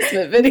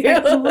harassment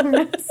video.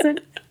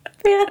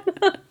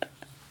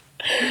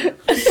 I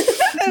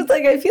was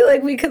like, I feel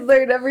like we could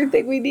learn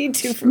everything we need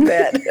to from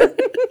that.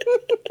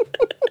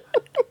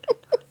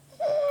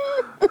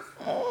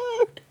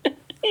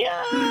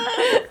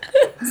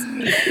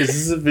 Is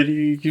this a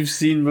video you've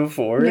seen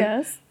before?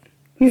 Yes.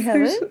 You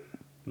haven't?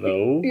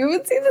 No. You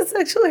haven't seen the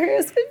sexual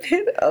harassment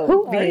video? Oh,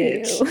 Who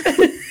bitch. are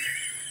you?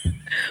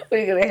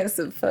 We're going to have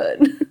some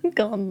fun.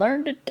 Gonna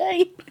learn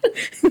today.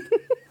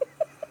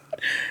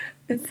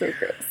 It's so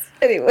gross.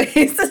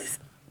 Anyways.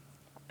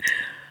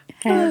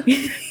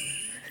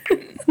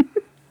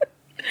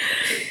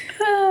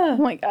 Oh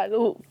my god.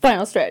 Ooh,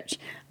 final stretch.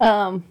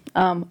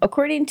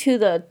 According to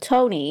the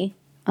Tony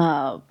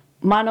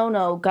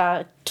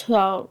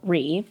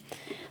Mononogatari,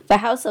 the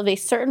house of a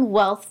certain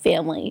wealthy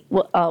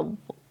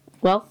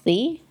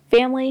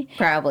family.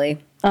 Probably.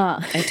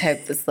 I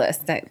typed this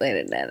last night late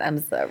at night.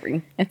 I'm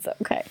sorry. It's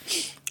okay.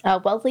 A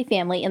wealthy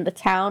family in the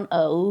town.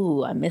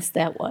 Oh, I missed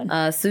that one.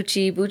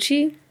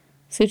 Tsuchibuchi?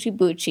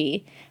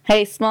 Tsuchibuchi had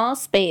a small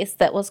space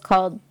that was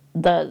called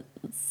the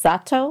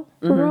Zato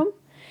room.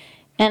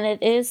 And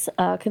it is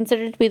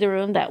considered to be the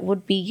room that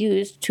would be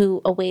used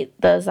to await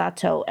the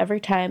Zato every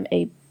time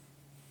a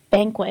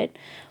banquet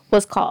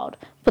was called.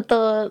 But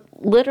the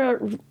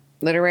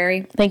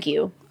Literary?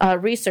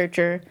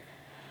 researcher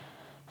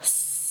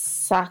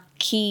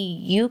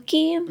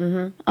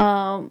Sakiyuki,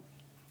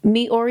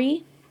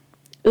 Miori,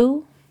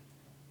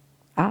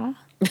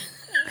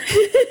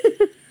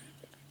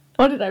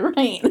 What did I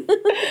write?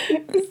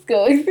 Just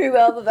going through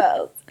all the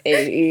vowels.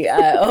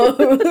 A-E-I-O.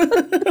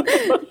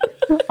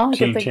 All I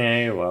can think.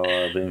 Ching-chang, well,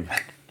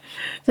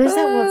 There's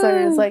that one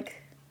song that's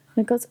like,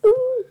 it goes,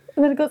 ooh,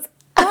 and then it goes,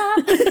 ah.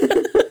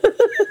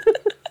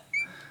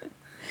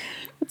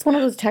 It's one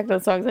of those techno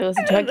songs I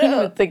listen to. I can't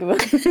even think of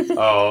it.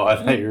 Oh, I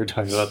thought you were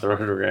talking about the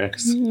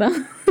Rugrats.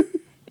 No.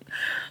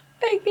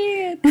 I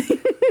can't.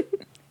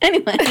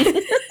 Anyway.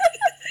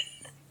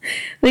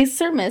 These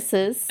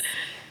surmises,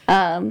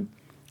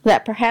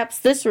 that perhaps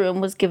this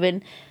room was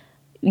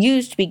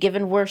used to be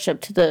given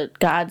worship to the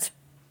god's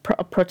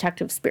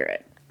protective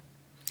spirit.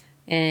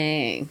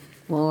 Hey,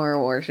 more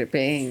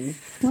worshipping.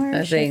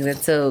 A thing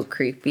that's so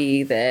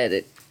creepy that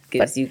it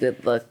gives you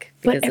good luck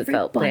because it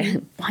felt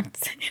bad.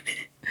 Wants it.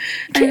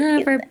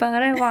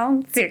 Everybody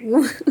wants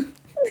you.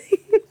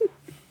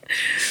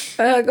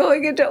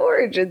 Going into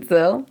origins,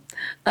 though,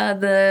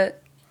 the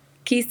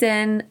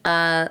Kisen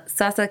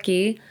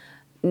Sasaki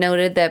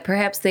noted that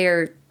perhaps they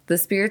are the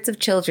spirits of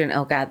children.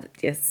 Oh, God,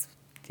 yes.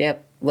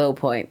 Yep, low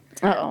point.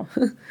 Uh-oh.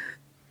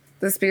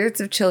 The spirits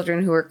of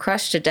children who were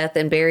crushed to death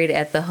and buried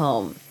at the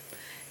home.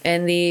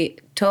 In the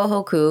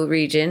Tohoku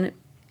region,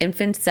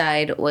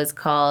 infanticide was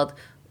called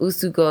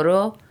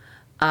usugoro,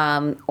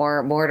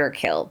 or mortar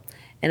kill.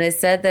 And it's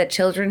said that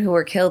children who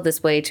were killed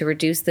this way to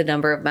reduce the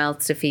number of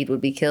mouths to feed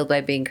would be killed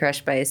by being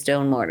crushed by a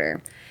stone mortar.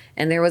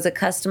 And there was a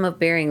custom of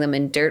burying them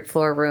in dirt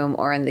floor room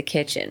or in the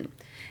kitchen.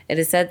 It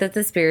is said that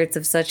the spirits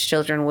of such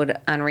children would,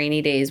 on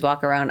rainy days,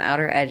 walk around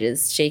outer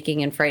edges,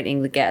 shaking and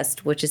frightening the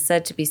guest, which is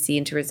said to be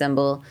seen to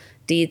resemble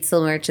deeds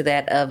similar to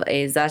that of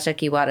a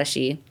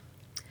Zashiki-Warashi,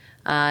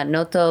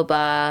 Noto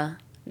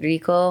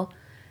Riko,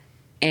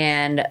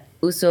 and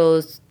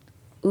Usuzuki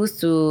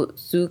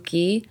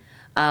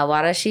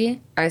Warashi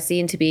are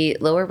seen to be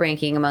lower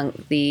ranking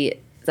among the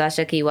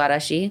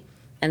Zashiki-Warashi,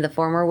 and the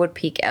former would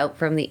peek out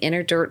from the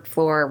inner dirt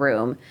floor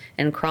room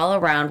and crawl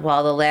around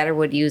while the latter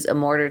would use a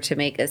mortar to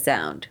make a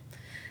sound.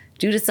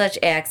 Due to such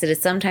acts, it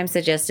is sometimes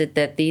suggested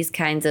that these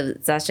kinds of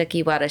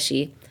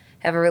Zashiki-Warashi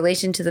have a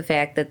relation to the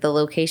fact that the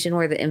location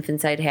where the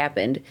infanticide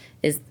happened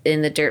is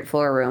in the dirt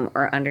floor room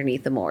or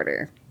underneath the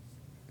mortar.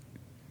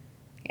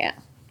 Yeah.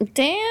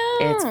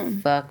 Damn.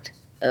 It's fucked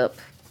up.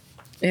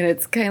 And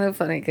it's kind of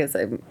funny because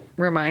I'm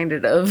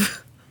reminded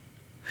of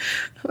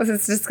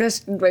this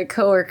discussion my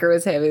coworker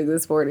was having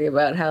this morning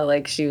about how,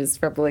 like, she was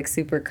from, like,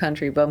 super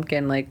country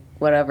bumpkin, like,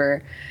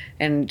 whatever.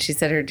 And she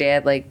said her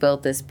dad, like,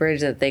 built this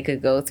bridge that they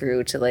could go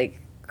through to, like,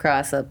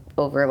 cross up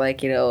over,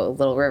 like, you know, a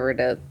little river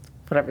to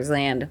whatever's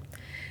land.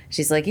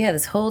 She's like, yeah,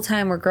 this whole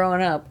time we're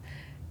growing up,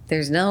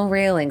 there's no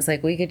railings.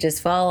 Like, we could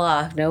just fall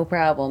off, no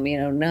problem, you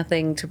know,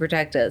 nothing to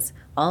protect us.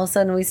 All of a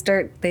sudden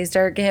they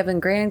start having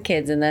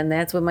grandkids, and then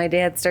that's when my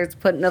dad starts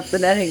putting up the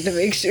netting to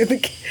make sure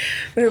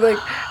they're like,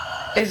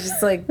 it's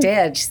just like,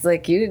 Dad, she's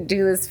like, you didn't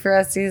do this for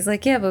us. He's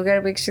like, yeah, but we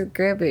gotta make sure the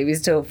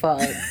grandbabies don't fall.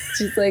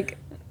 She's like,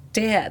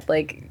 Dad,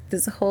 like,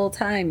 this whole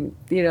time,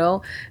 you know?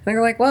 And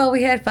they're like, well,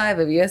 we had 5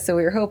 of you, so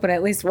we were hoping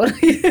at least one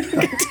of you could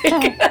take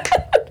it.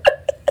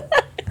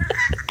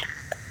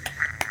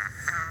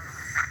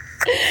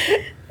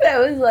 That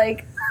was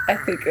like, I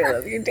think I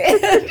love your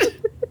dad.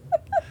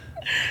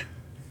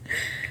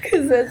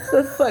 Because that's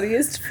the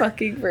funniest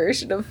fucking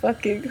version of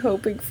fucking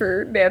hoping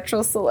for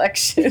natural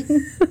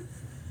selection.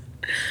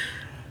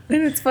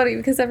 And it's funny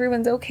because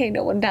everyone's okay,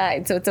 no one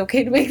died, so it's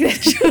okay to make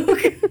that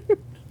joke.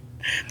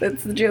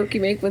 That's the joke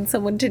you make when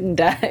someone didn't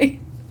die.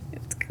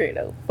 It's great,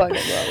 I fucking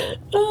love it.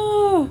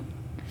 Oh,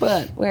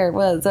 but where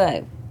was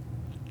I?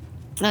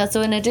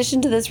 So in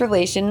addition to this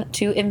relation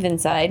to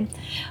infanticide,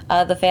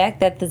 the fact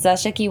that the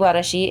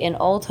Zashiki-Warashi in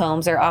old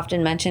homes are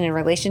often mentioned in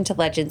relation to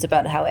legends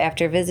about how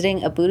after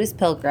visiting a Buddhist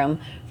pilgrim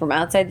from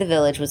outside the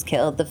village was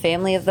killed, the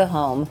family of the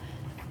home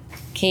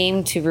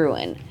came to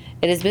ruin.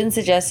 It has been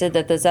suggested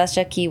that the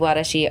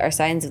Zashiki-Warashi are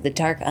signs of the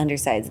dark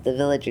undersides of the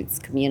village's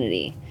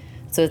community.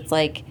 So it's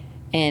like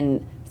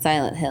in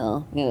Silent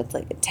Hill, you know, it's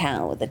like a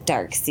town with a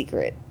dark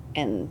secret,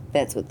 and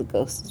that's what the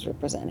ghost is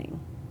representing.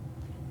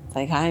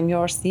 Like, I'm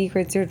your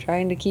secrets you're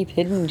trying to keep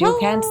hidden. You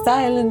can't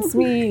silence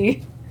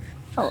me.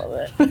 I love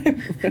it.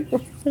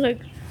 Like,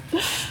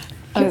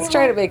 I was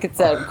trying to make it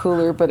sound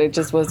cooler, but it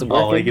just wasn't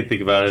working. All I could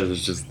think about it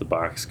is just the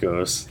box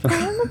ghost.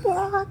 I'm a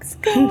box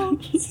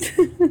ghost.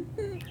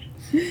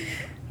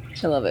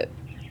 I love it.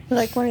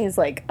 Like when he's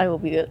like, I will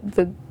be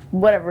the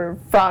whatever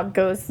frog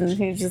ghost, and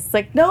he's just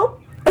like,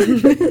 nope.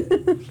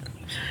 The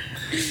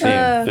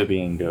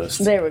amphibian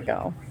ghost. There we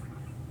go.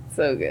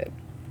 So good.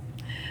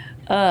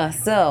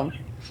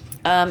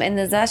 In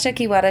the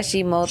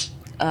Zashiki-Warashi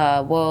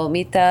wo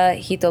Mita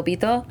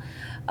Hitobito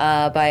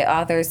by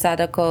author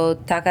Sadako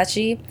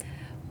Takashi,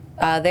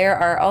 there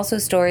are also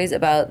stories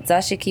about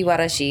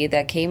Zashiki-Warashi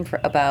that came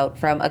about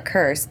from a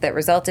curse that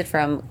resulted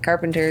from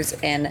carpenters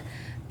and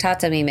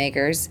tatami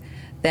makers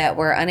that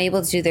were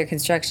unable to do their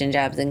construction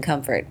jobs in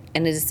comfort,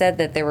 and it is said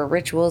that there were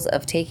rituals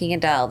of taking a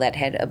doll that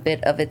had a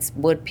bit of its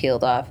wood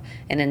peeled off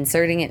and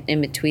inserting it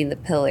in between the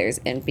pillars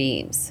and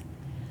beams.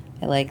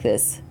 I like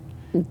this.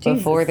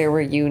 Before there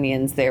were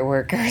unions, there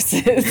were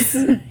curses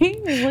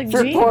Like,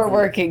 for Jesus. poor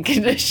working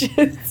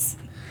conditions.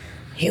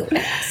 You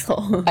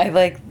asshole. I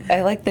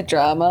like the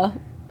drama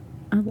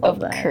I love of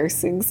that.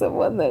 cursing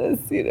someone that is,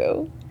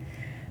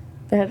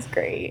 That's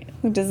great.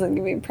 who doesn't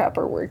give me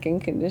proper working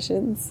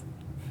conditions.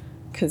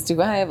 Because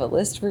do I have a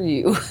list for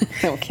you?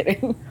 No, I'm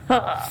kidding.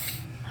 But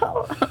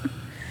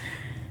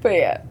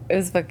yeah, it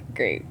was fucking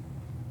great.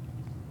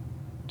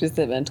 Just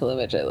that mental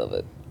image, I love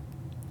it.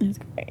 That's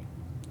great.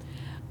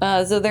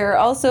 So there are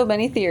also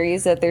many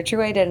theories that their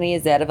true identity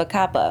is that of a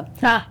kappa.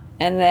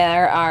 And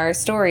there are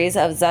stories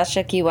of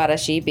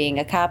Zashiki-Warashi being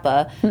a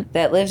kappa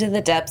that lived in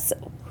the depths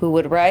who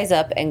would rise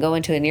up and go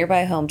into a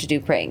nearby home to do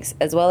pranks,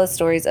 as well as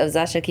stories of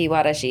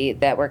Zashiki-Warashi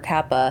that were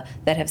kappa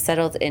that have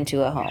settled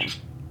into a home.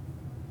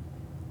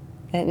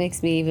 That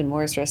makes me even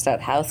more stressed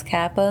out. House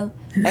kappa?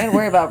 I gotta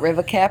worry about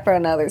Riva kappa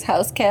and now there's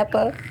house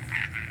kappa.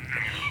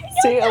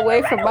 Stay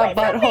away from my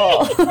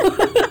butthole.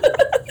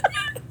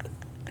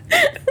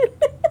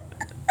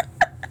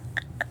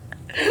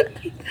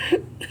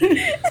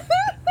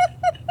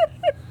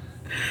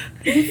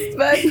 This is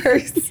my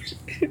purse.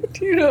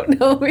 You don't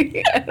know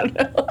me. I don't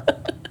know.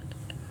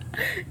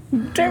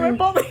 German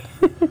bully.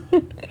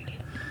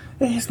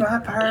 It's my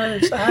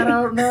purse. I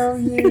don't know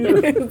you.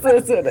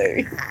 That's what I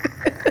mean.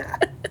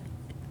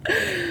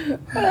 The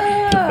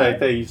fact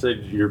that you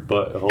said your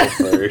butthole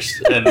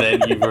first, and then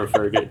you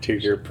referred it to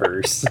your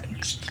purse.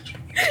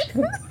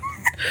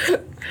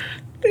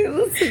 Hey,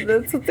 listen,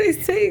 that's what they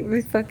say.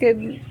 The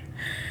fucking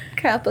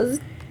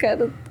kappas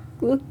gotta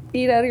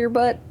eat out of your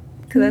butt.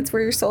 Because that's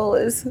where your soul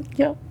is.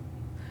 Yep.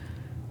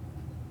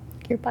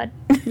 Your butt.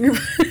 Your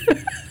butt.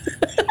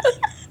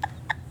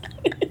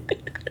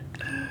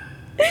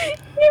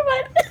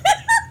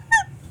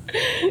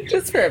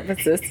 Just for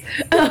emphasis.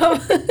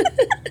 But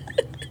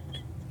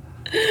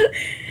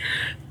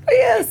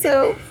yeah,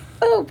 so,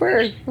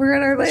 we're in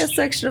our last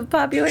section of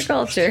popular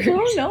culture.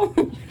 Oh no.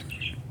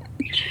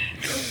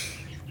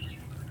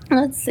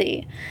 Let's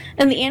see.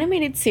 In the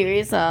animated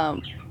series,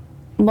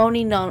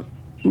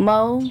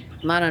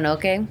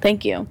 Mononoke.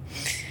 Thank you.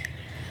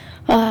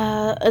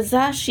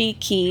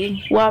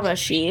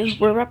 Zashiki-Warashi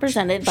were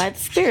represented by the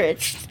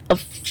spirits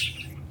of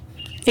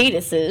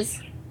fetuses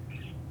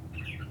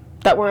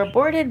that were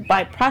aborted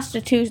by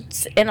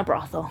prostitutes in a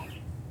brothel.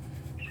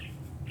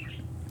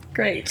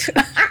 Great.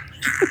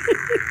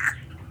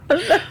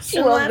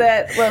 Love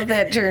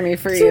that journey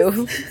for you.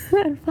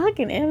 That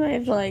fucking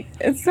image, like,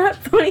 it's not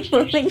funny,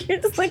 but like, you're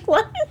just like,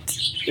 what?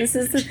 This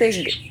is the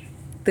thing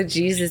the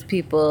Jesus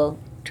people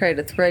try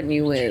to threaten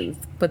you with,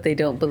 but they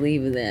don't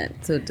believe in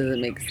that, so it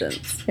doesn't make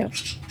sense. Yeah.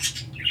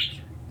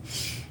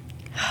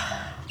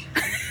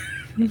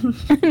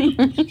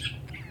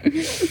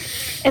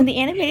 In the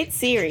animated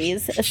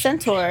series, a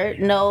centaur,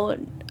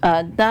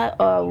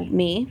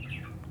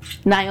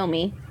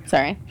 Naomi,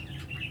 sorry.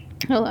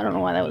 Oh, I don't know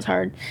why that was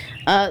hard.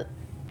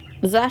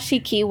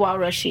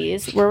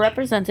 Zashiki-Warashis were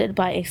represented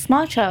by a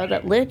small child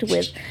that lived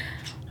with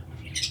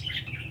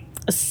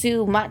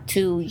Sumitama?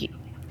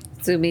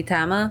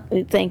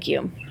 Thank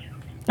you.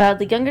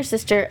 The younger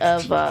sister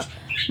of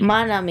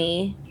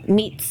Manami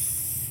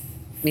meets...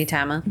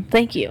 Mitama.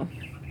 Thank you.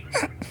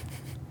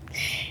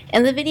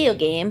 In the video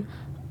game,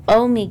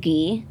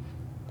 Omigi,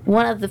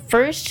 one of the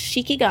first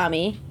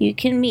Shikigami you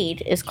can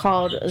meet is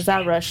called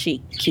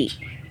Zarashiki.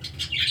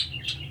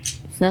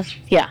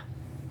 Yeah,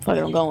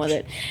 fucking I'm going with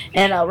it.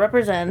 And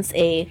represents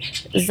a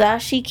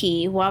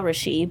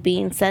Zashiki-Warashi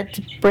being said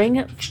to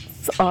bring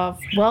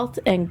wealth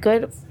and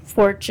good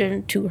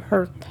fortune to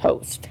her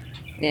host.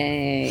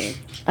 Yay.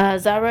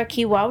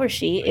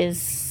 Zashiki-Warashi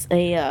is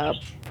a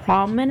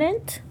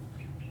prominent...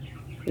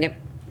 Yep.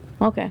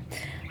 Okay.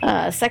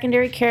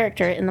 Secondary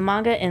character in the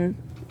manga and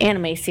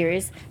anime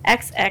series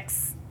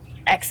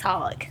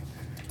XXXholic.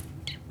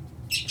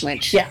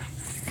 Which, Yeah.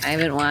 I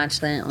haven't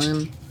watched that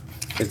one.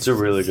 It's a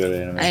really good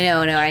anime. I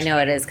know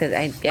it is, because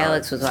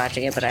Alex was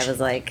watching it, but I was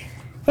like,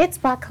 It's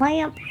by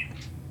Clamp.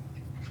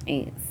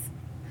 thanks.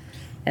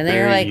 And they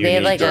Very were like, they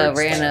had unique like a art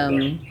style.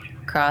 random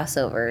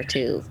crossover,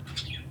 too.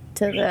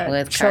 To the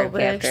With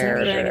Chobix Cardcaptor or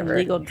and everything, and whatever.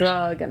 legal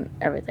drug and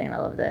everything. I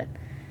loved it.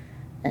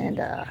 And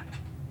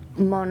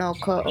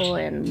Monoko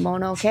and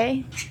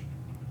Monoke.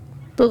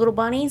 The little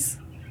bunnies.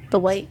 The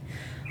white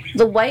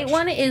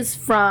one is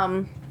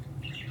from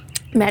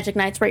Magic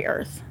Knights Ray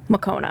Earth,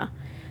 Makona.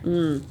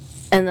 Mm.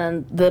 And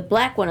then the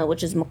black one,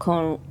 which is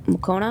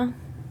Makona.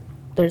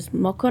 There's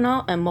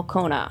Mokono and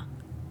Mokona.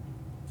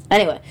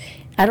 Anyway,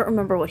 I don't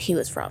remember what he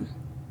was from.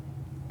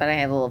 But I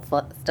have a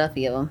little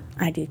stuffy of them.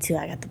 I do too.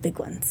 I got the big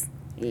ones.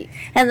 Yeah.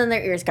 And then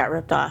their ears got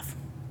ripped off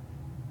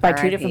by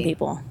two different R.I.P.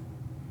 people.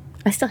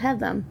 I still have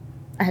them.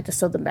 I had to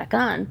sew them back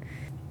on.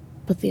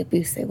 But the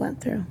abuse they went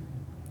through.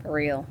 For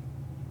real.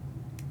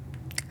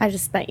 I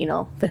just spent,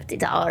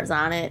 $50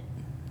 on it.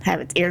 have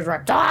its ears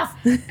ripped off.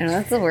 And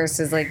that's the worst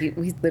is like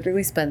we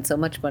literally spend so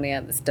much money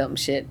on this dumb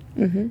shit.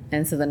 Mm-hmm.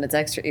 And so then it's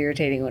extra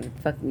irritating when it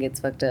fucking gets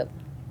fucked up.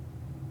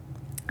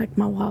 Like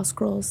my wall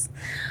scrolls.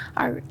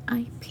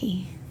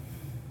 R.I.P.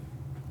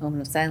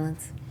 Moment of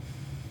silence.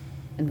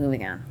 And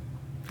moving on.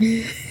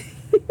 In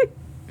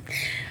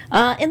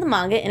the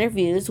manga,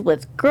 interviews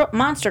with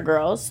monster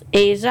girls,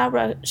 a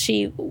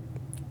Zashiki.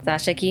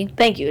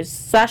 Thank you.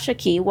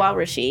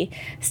 Zashiki-Warashi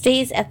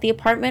stays at the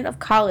apartment of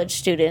college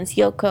students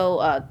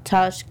Yoko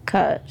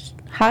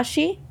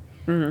Takahashi,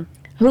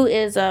 who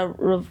is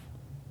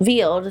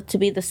revealed to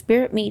be the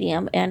spirit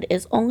medium and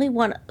is only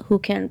one who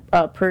can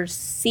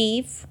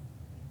perceive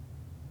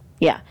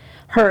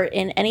her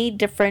in any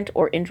different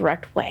or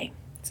indirect way.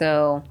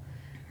 So,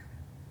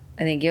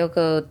 I think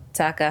Yoko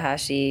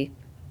Takahashi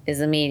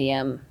is a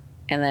medium,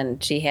 and then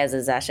she has a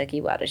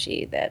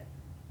Zashiki-Warashi that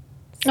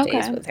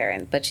stays with her.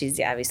 But she's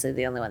obviously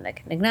the only one that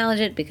can acknowledge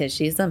it because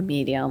she's a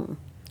medium.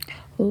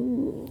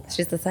 Ooh.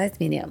 She's the size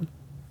medium.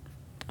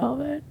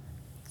 Love it.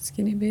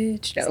 Skinny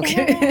bitch. No,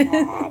 okay.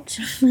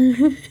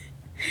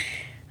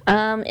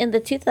 In the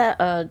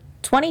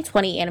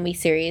 2020 anime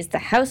series, The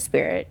House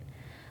Spirit,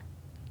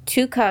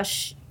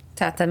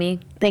 Tatami.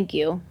 Thank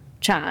you,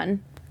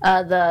 Chan.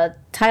 The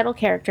title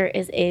character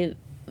is a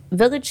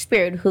village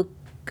spirit who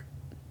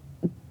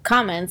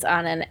comments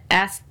on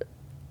aspects.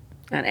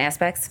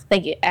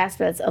 Thank you,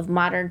 aspects of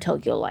modern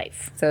Tokyo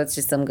life. So it's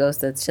just some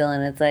ghost that's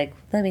chilling. It's like,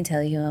 let me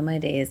tell you how my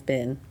day has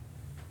been.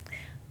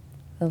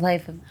 A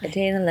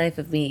day in the life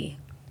of me.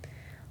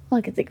 All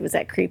I could think of was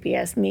that creepy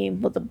ass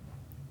meme with the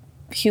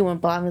human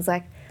bomb is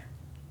like,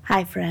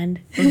 "Hi,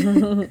 friend."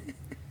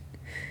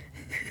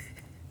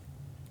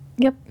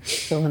 Yep.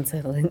 So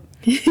unsettling.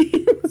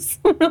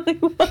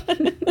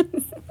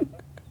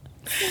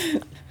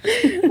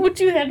 Which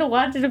you had to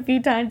watch it a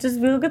few times just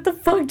to be like, what the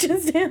fuck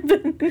just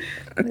happened?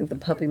 Like the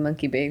puppy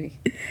monkey baby.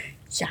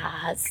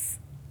 Yes.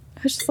 I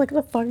was just like,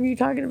 what the fuck are you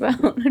talking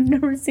about? I've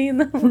never seen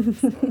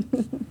those.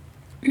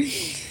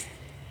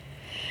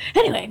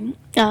 Anyway,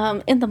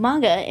 in the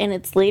manga and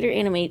its later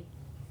anime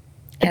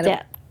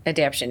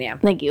adaptation, yeah.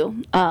 Thank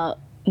you.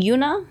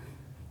 Yuna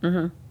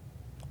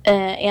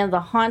and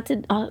the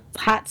haunted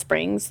hot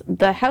springs,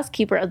 the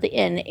housekeeper of the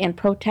inn and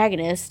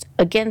protagonist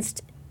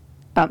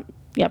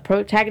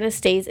protagonist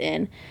stays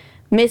in.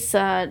 Miss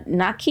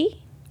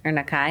Naki? Or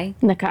Nakai.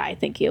 Nakai,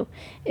 thank you.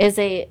 Is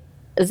a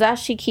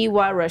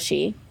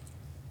Zashiki-Warashi.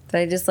 So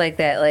I just like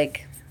that,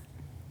 like,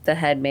 the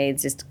head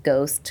maid's just a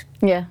ghost.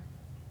 Yeah.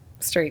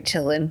 Straight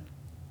chilling.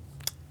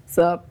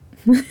 Sup?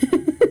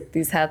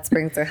 These hot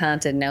springs are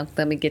haunted. Now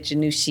let me get you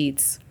new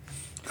sheets.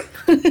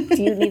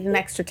 Do you need an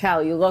extra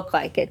towel? You look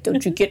like it.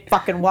 Don't you get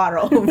fucking water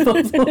over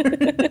the floor.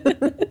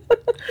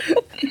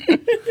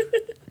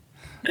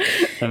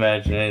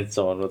 Imagine it's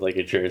someone with like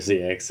a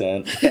Jersey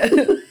accent.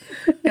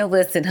 Now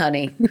listen,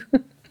 honey.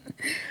 If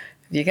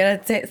you're going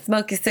to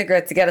smoke your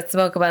cigarettes, you got to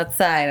smoke them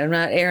outside. I'm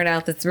not airing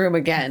out this room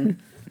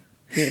again.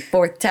 For the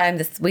 4th time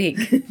this week.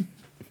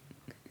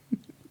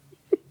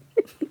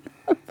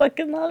 I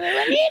fucking love it.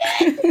 I need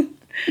it.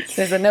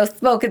 There's a no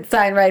smoking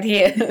sign right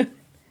here.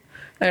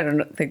 I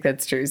don't think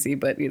that's Jersey,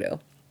 but you know.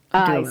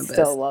 I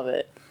still love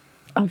it.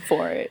 I'm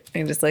for it.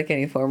 I just like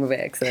any form of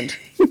accent.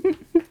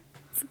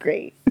 It's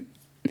great.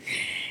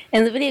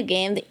 In the video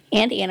game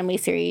and anime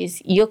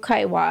series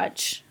Yokai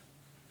Watch,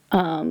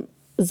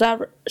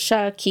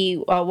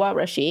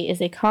 Zashiki-Warashi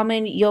is a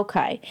common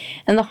yokai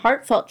and the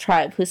heartfelt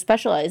tribe who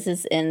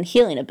specializes in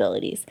healing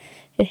abilities.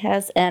 It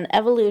has an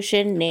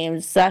evolution named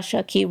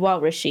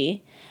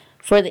Zashiki-Warashi.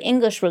 For the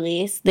English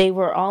release, they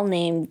were all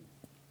named...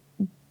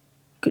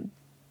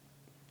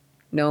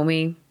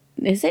 Nomi.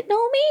 Is it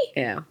Nomi?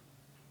 Yeah.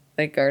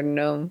 Like garden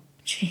gnome.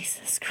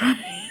 Jesus Christ.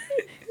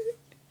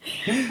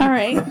 All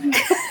right.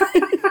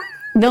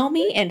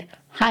 Nomi and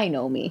Hi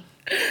Nomi.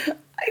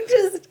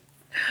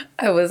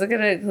 I wasn't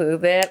going to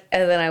include that.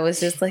 And then I was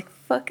just like,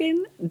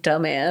 fucking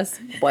dumbass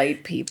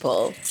white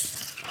people.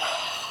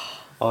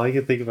 All I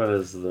can think about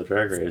is the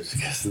Drag Race.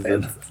 Because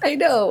I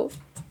know.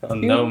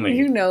 Know me.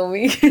 You know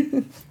me.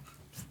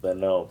 The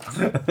no.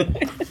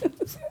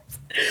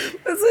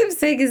 That's what I'm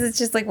saying is it's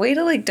just like, way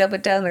to like dumb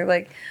it down. They're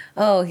like,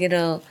 oh, you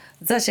know,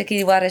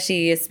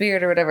 Zashiki-Warashi, a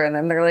spirit or whatever. And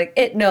then they're like,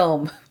 it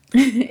gnome.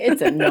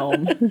 It's a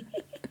gnome.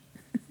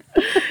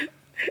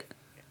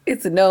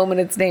 It's a gnome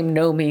and it's named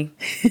Nomi.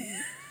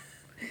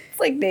 It's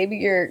like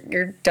naming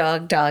your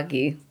dog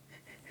Doggy.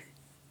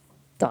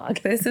 Dog.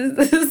 This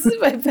is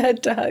my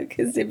pet dog.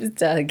 His name is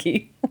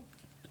Doggy.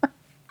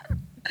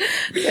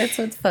 That's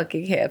what's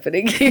fucking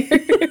happening here.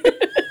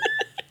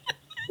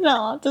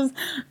 No, I'll just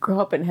grow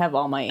up and have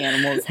all my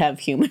animals have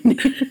human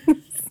names.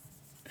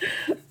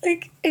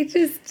 Like, I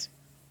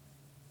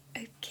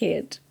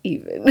can't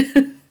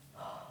even.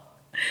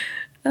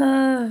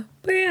 But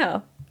yeah.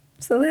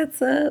 So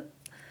that's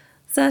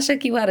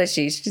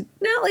Zashiki-Warashi. She's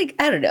not like,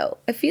 I don't know.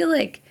 I feel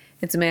like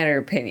it's a matter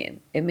of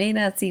opinion. It may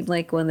not seem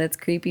like one that's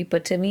creepy,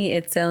 but to me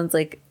it sounds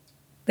like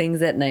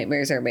things that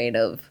nightmares are made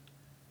of.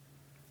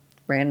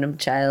 Random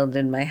child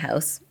in my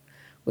house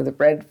with a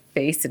red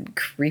face and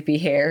creepy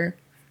hair.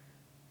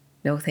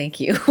 No, thank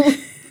you.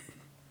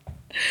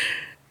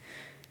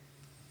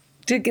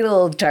 Did get a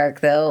little dark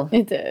though.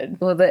 It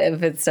did. Well, the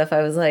infant stuff,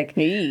 I was like,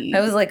 Eee.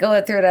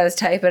 going through it. I was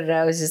typing, and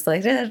I was just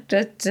like,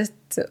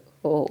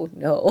 oh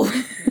no.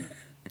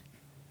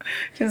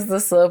 Just the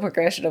slow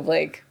progression of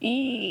like,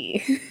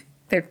 Eee.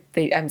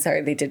 I'm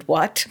sorry, they did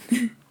what?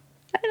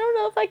 I don't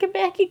know if I can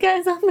back you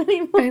guys up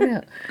anymore. I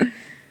know.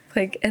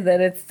 Like, and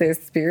then it's their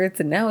spirits,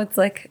 and now it's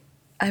like,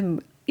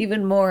 I'm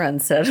even more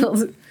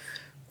unsettled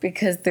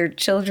because they're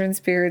children's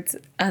spirits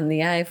on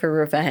the eye for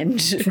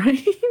revenge.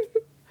 Right?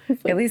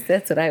 At least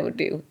that's what I would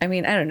do. I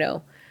mean, I don't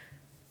know.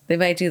 They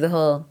might do the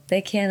whole,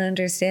 they can't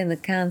understand the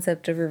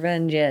concept of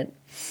revenge yet.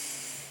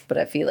 But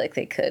I feel like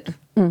they could.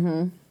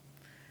 Mm-hmm.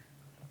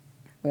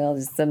 We all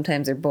just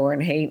sometimes are born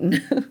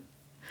hating.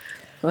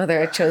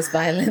 Whether I chose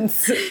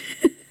violence.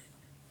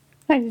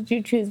 Why did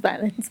you choose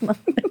violence, Mom?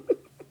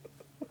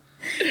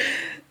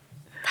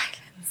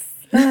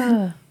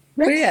 But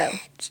yeah.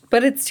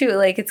 But it's too,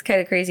 like, it's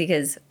kind of crazy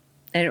because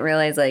I didn't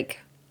realize, like,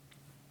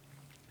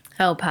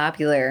 how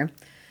popular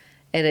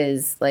it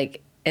is,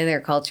 like, in their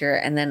culture.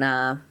 And then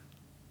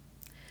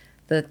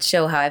the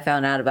show, how I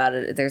found out about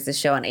it, there's this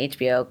show on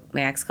HBO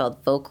Max called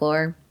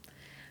Folklore.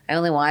 I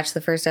only watched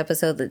the first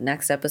episode. The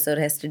next episode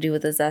has to do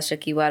with the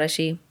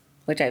Zashiki-Warashi,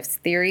 which I have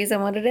theories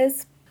on what it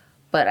is.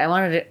 But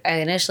I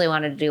initially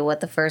wanted to do what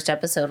the first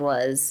episode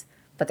was,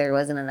 but there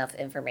wasn't enough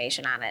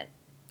information on it.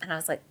 And I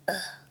was like, ugh.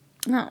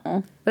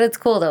 No. But it's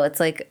cool, though. It's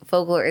like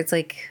folklore. It's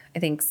like, I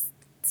think,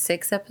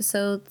 6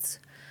 episodes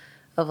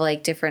of,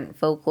 like, different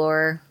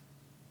folklore,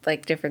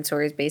 like, different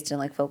stories based in,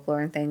 like,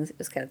 folklore and things. It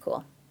was kind of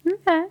cool.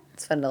 Okay.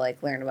 It's fun to,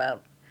 like, learn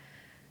about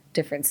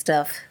different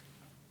stuff.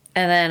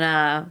 And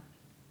then,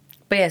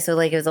 but yeah, so,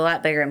 like, it was a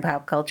lot bigger in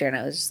pop culture, and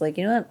I was just like,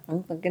 you know what?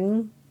 I'm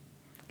fucking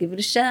give it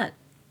a shot.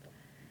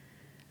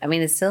 I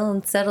mean, it still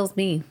unsettles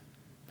me.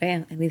 But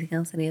yeah, anything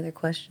else? Any other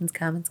questions,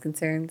 comments,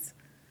 concerns?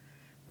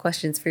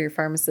 Questions for your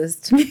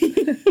pharmacist?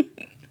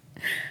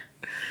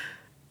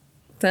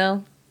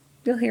 So,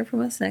 you'll hear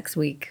from us next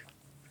week.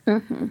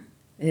 Mm-hmm.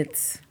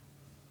 It's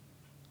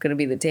going to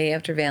be the day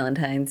after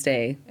Valentine's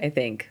Day, I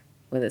think,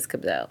 when this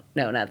comes out.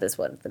 No, not this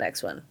one. The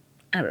next one.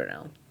 I don't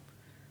know.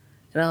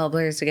 It all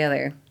blurs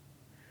together.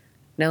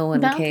 No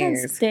one Valentine's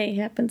cares. Day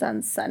happens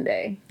on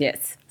Sunday.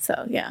 Yes.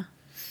 So, yeah.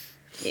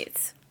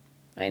 Yes.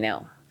 I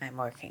know. I'm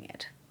working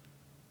it.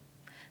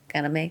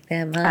 Gotta make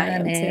that I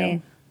am money.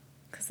 too.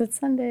 Because it's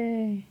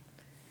Sunday.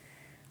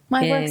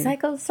 My Yay. work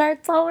cycle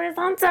starts always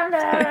on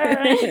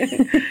Sunday.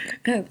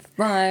 It's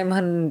my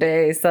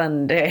Monday,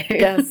 Sunday.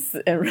 Yes.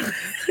 I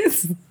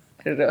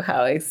don't know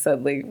how I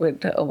suddenly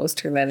went to almost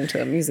turn that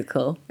into a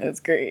musical. It's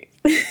great.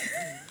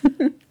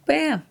 But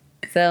yeah.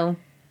 So,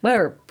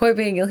 whatever. Point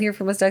being, you'll hear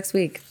from us next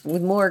week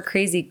with more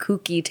crazy,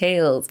 kooky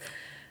tales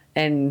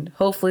and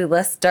hopefully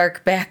less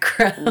dark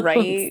backgrounds.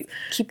 Right?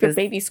 Keep your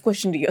baby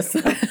squishing to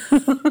yourself.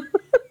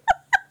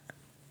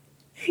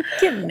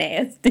 Get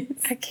nasty.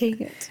 I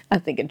can't.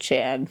 I'm thinking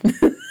Chad.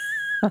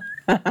 Oh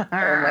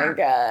my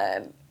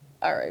God.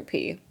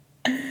 R.I.P.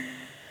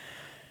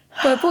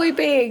 But point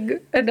being,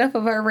 enough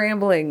of our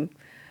rambling.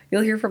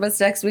 You'll hear from us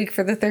next week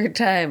for the 3rd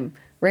time.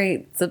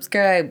 Rate,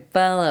 subscribe,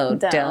 follow,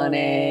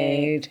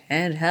 donate,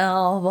 and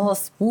have a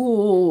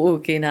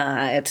spooky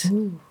night.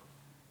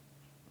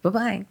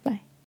 Bye-bye.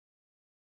 Bye.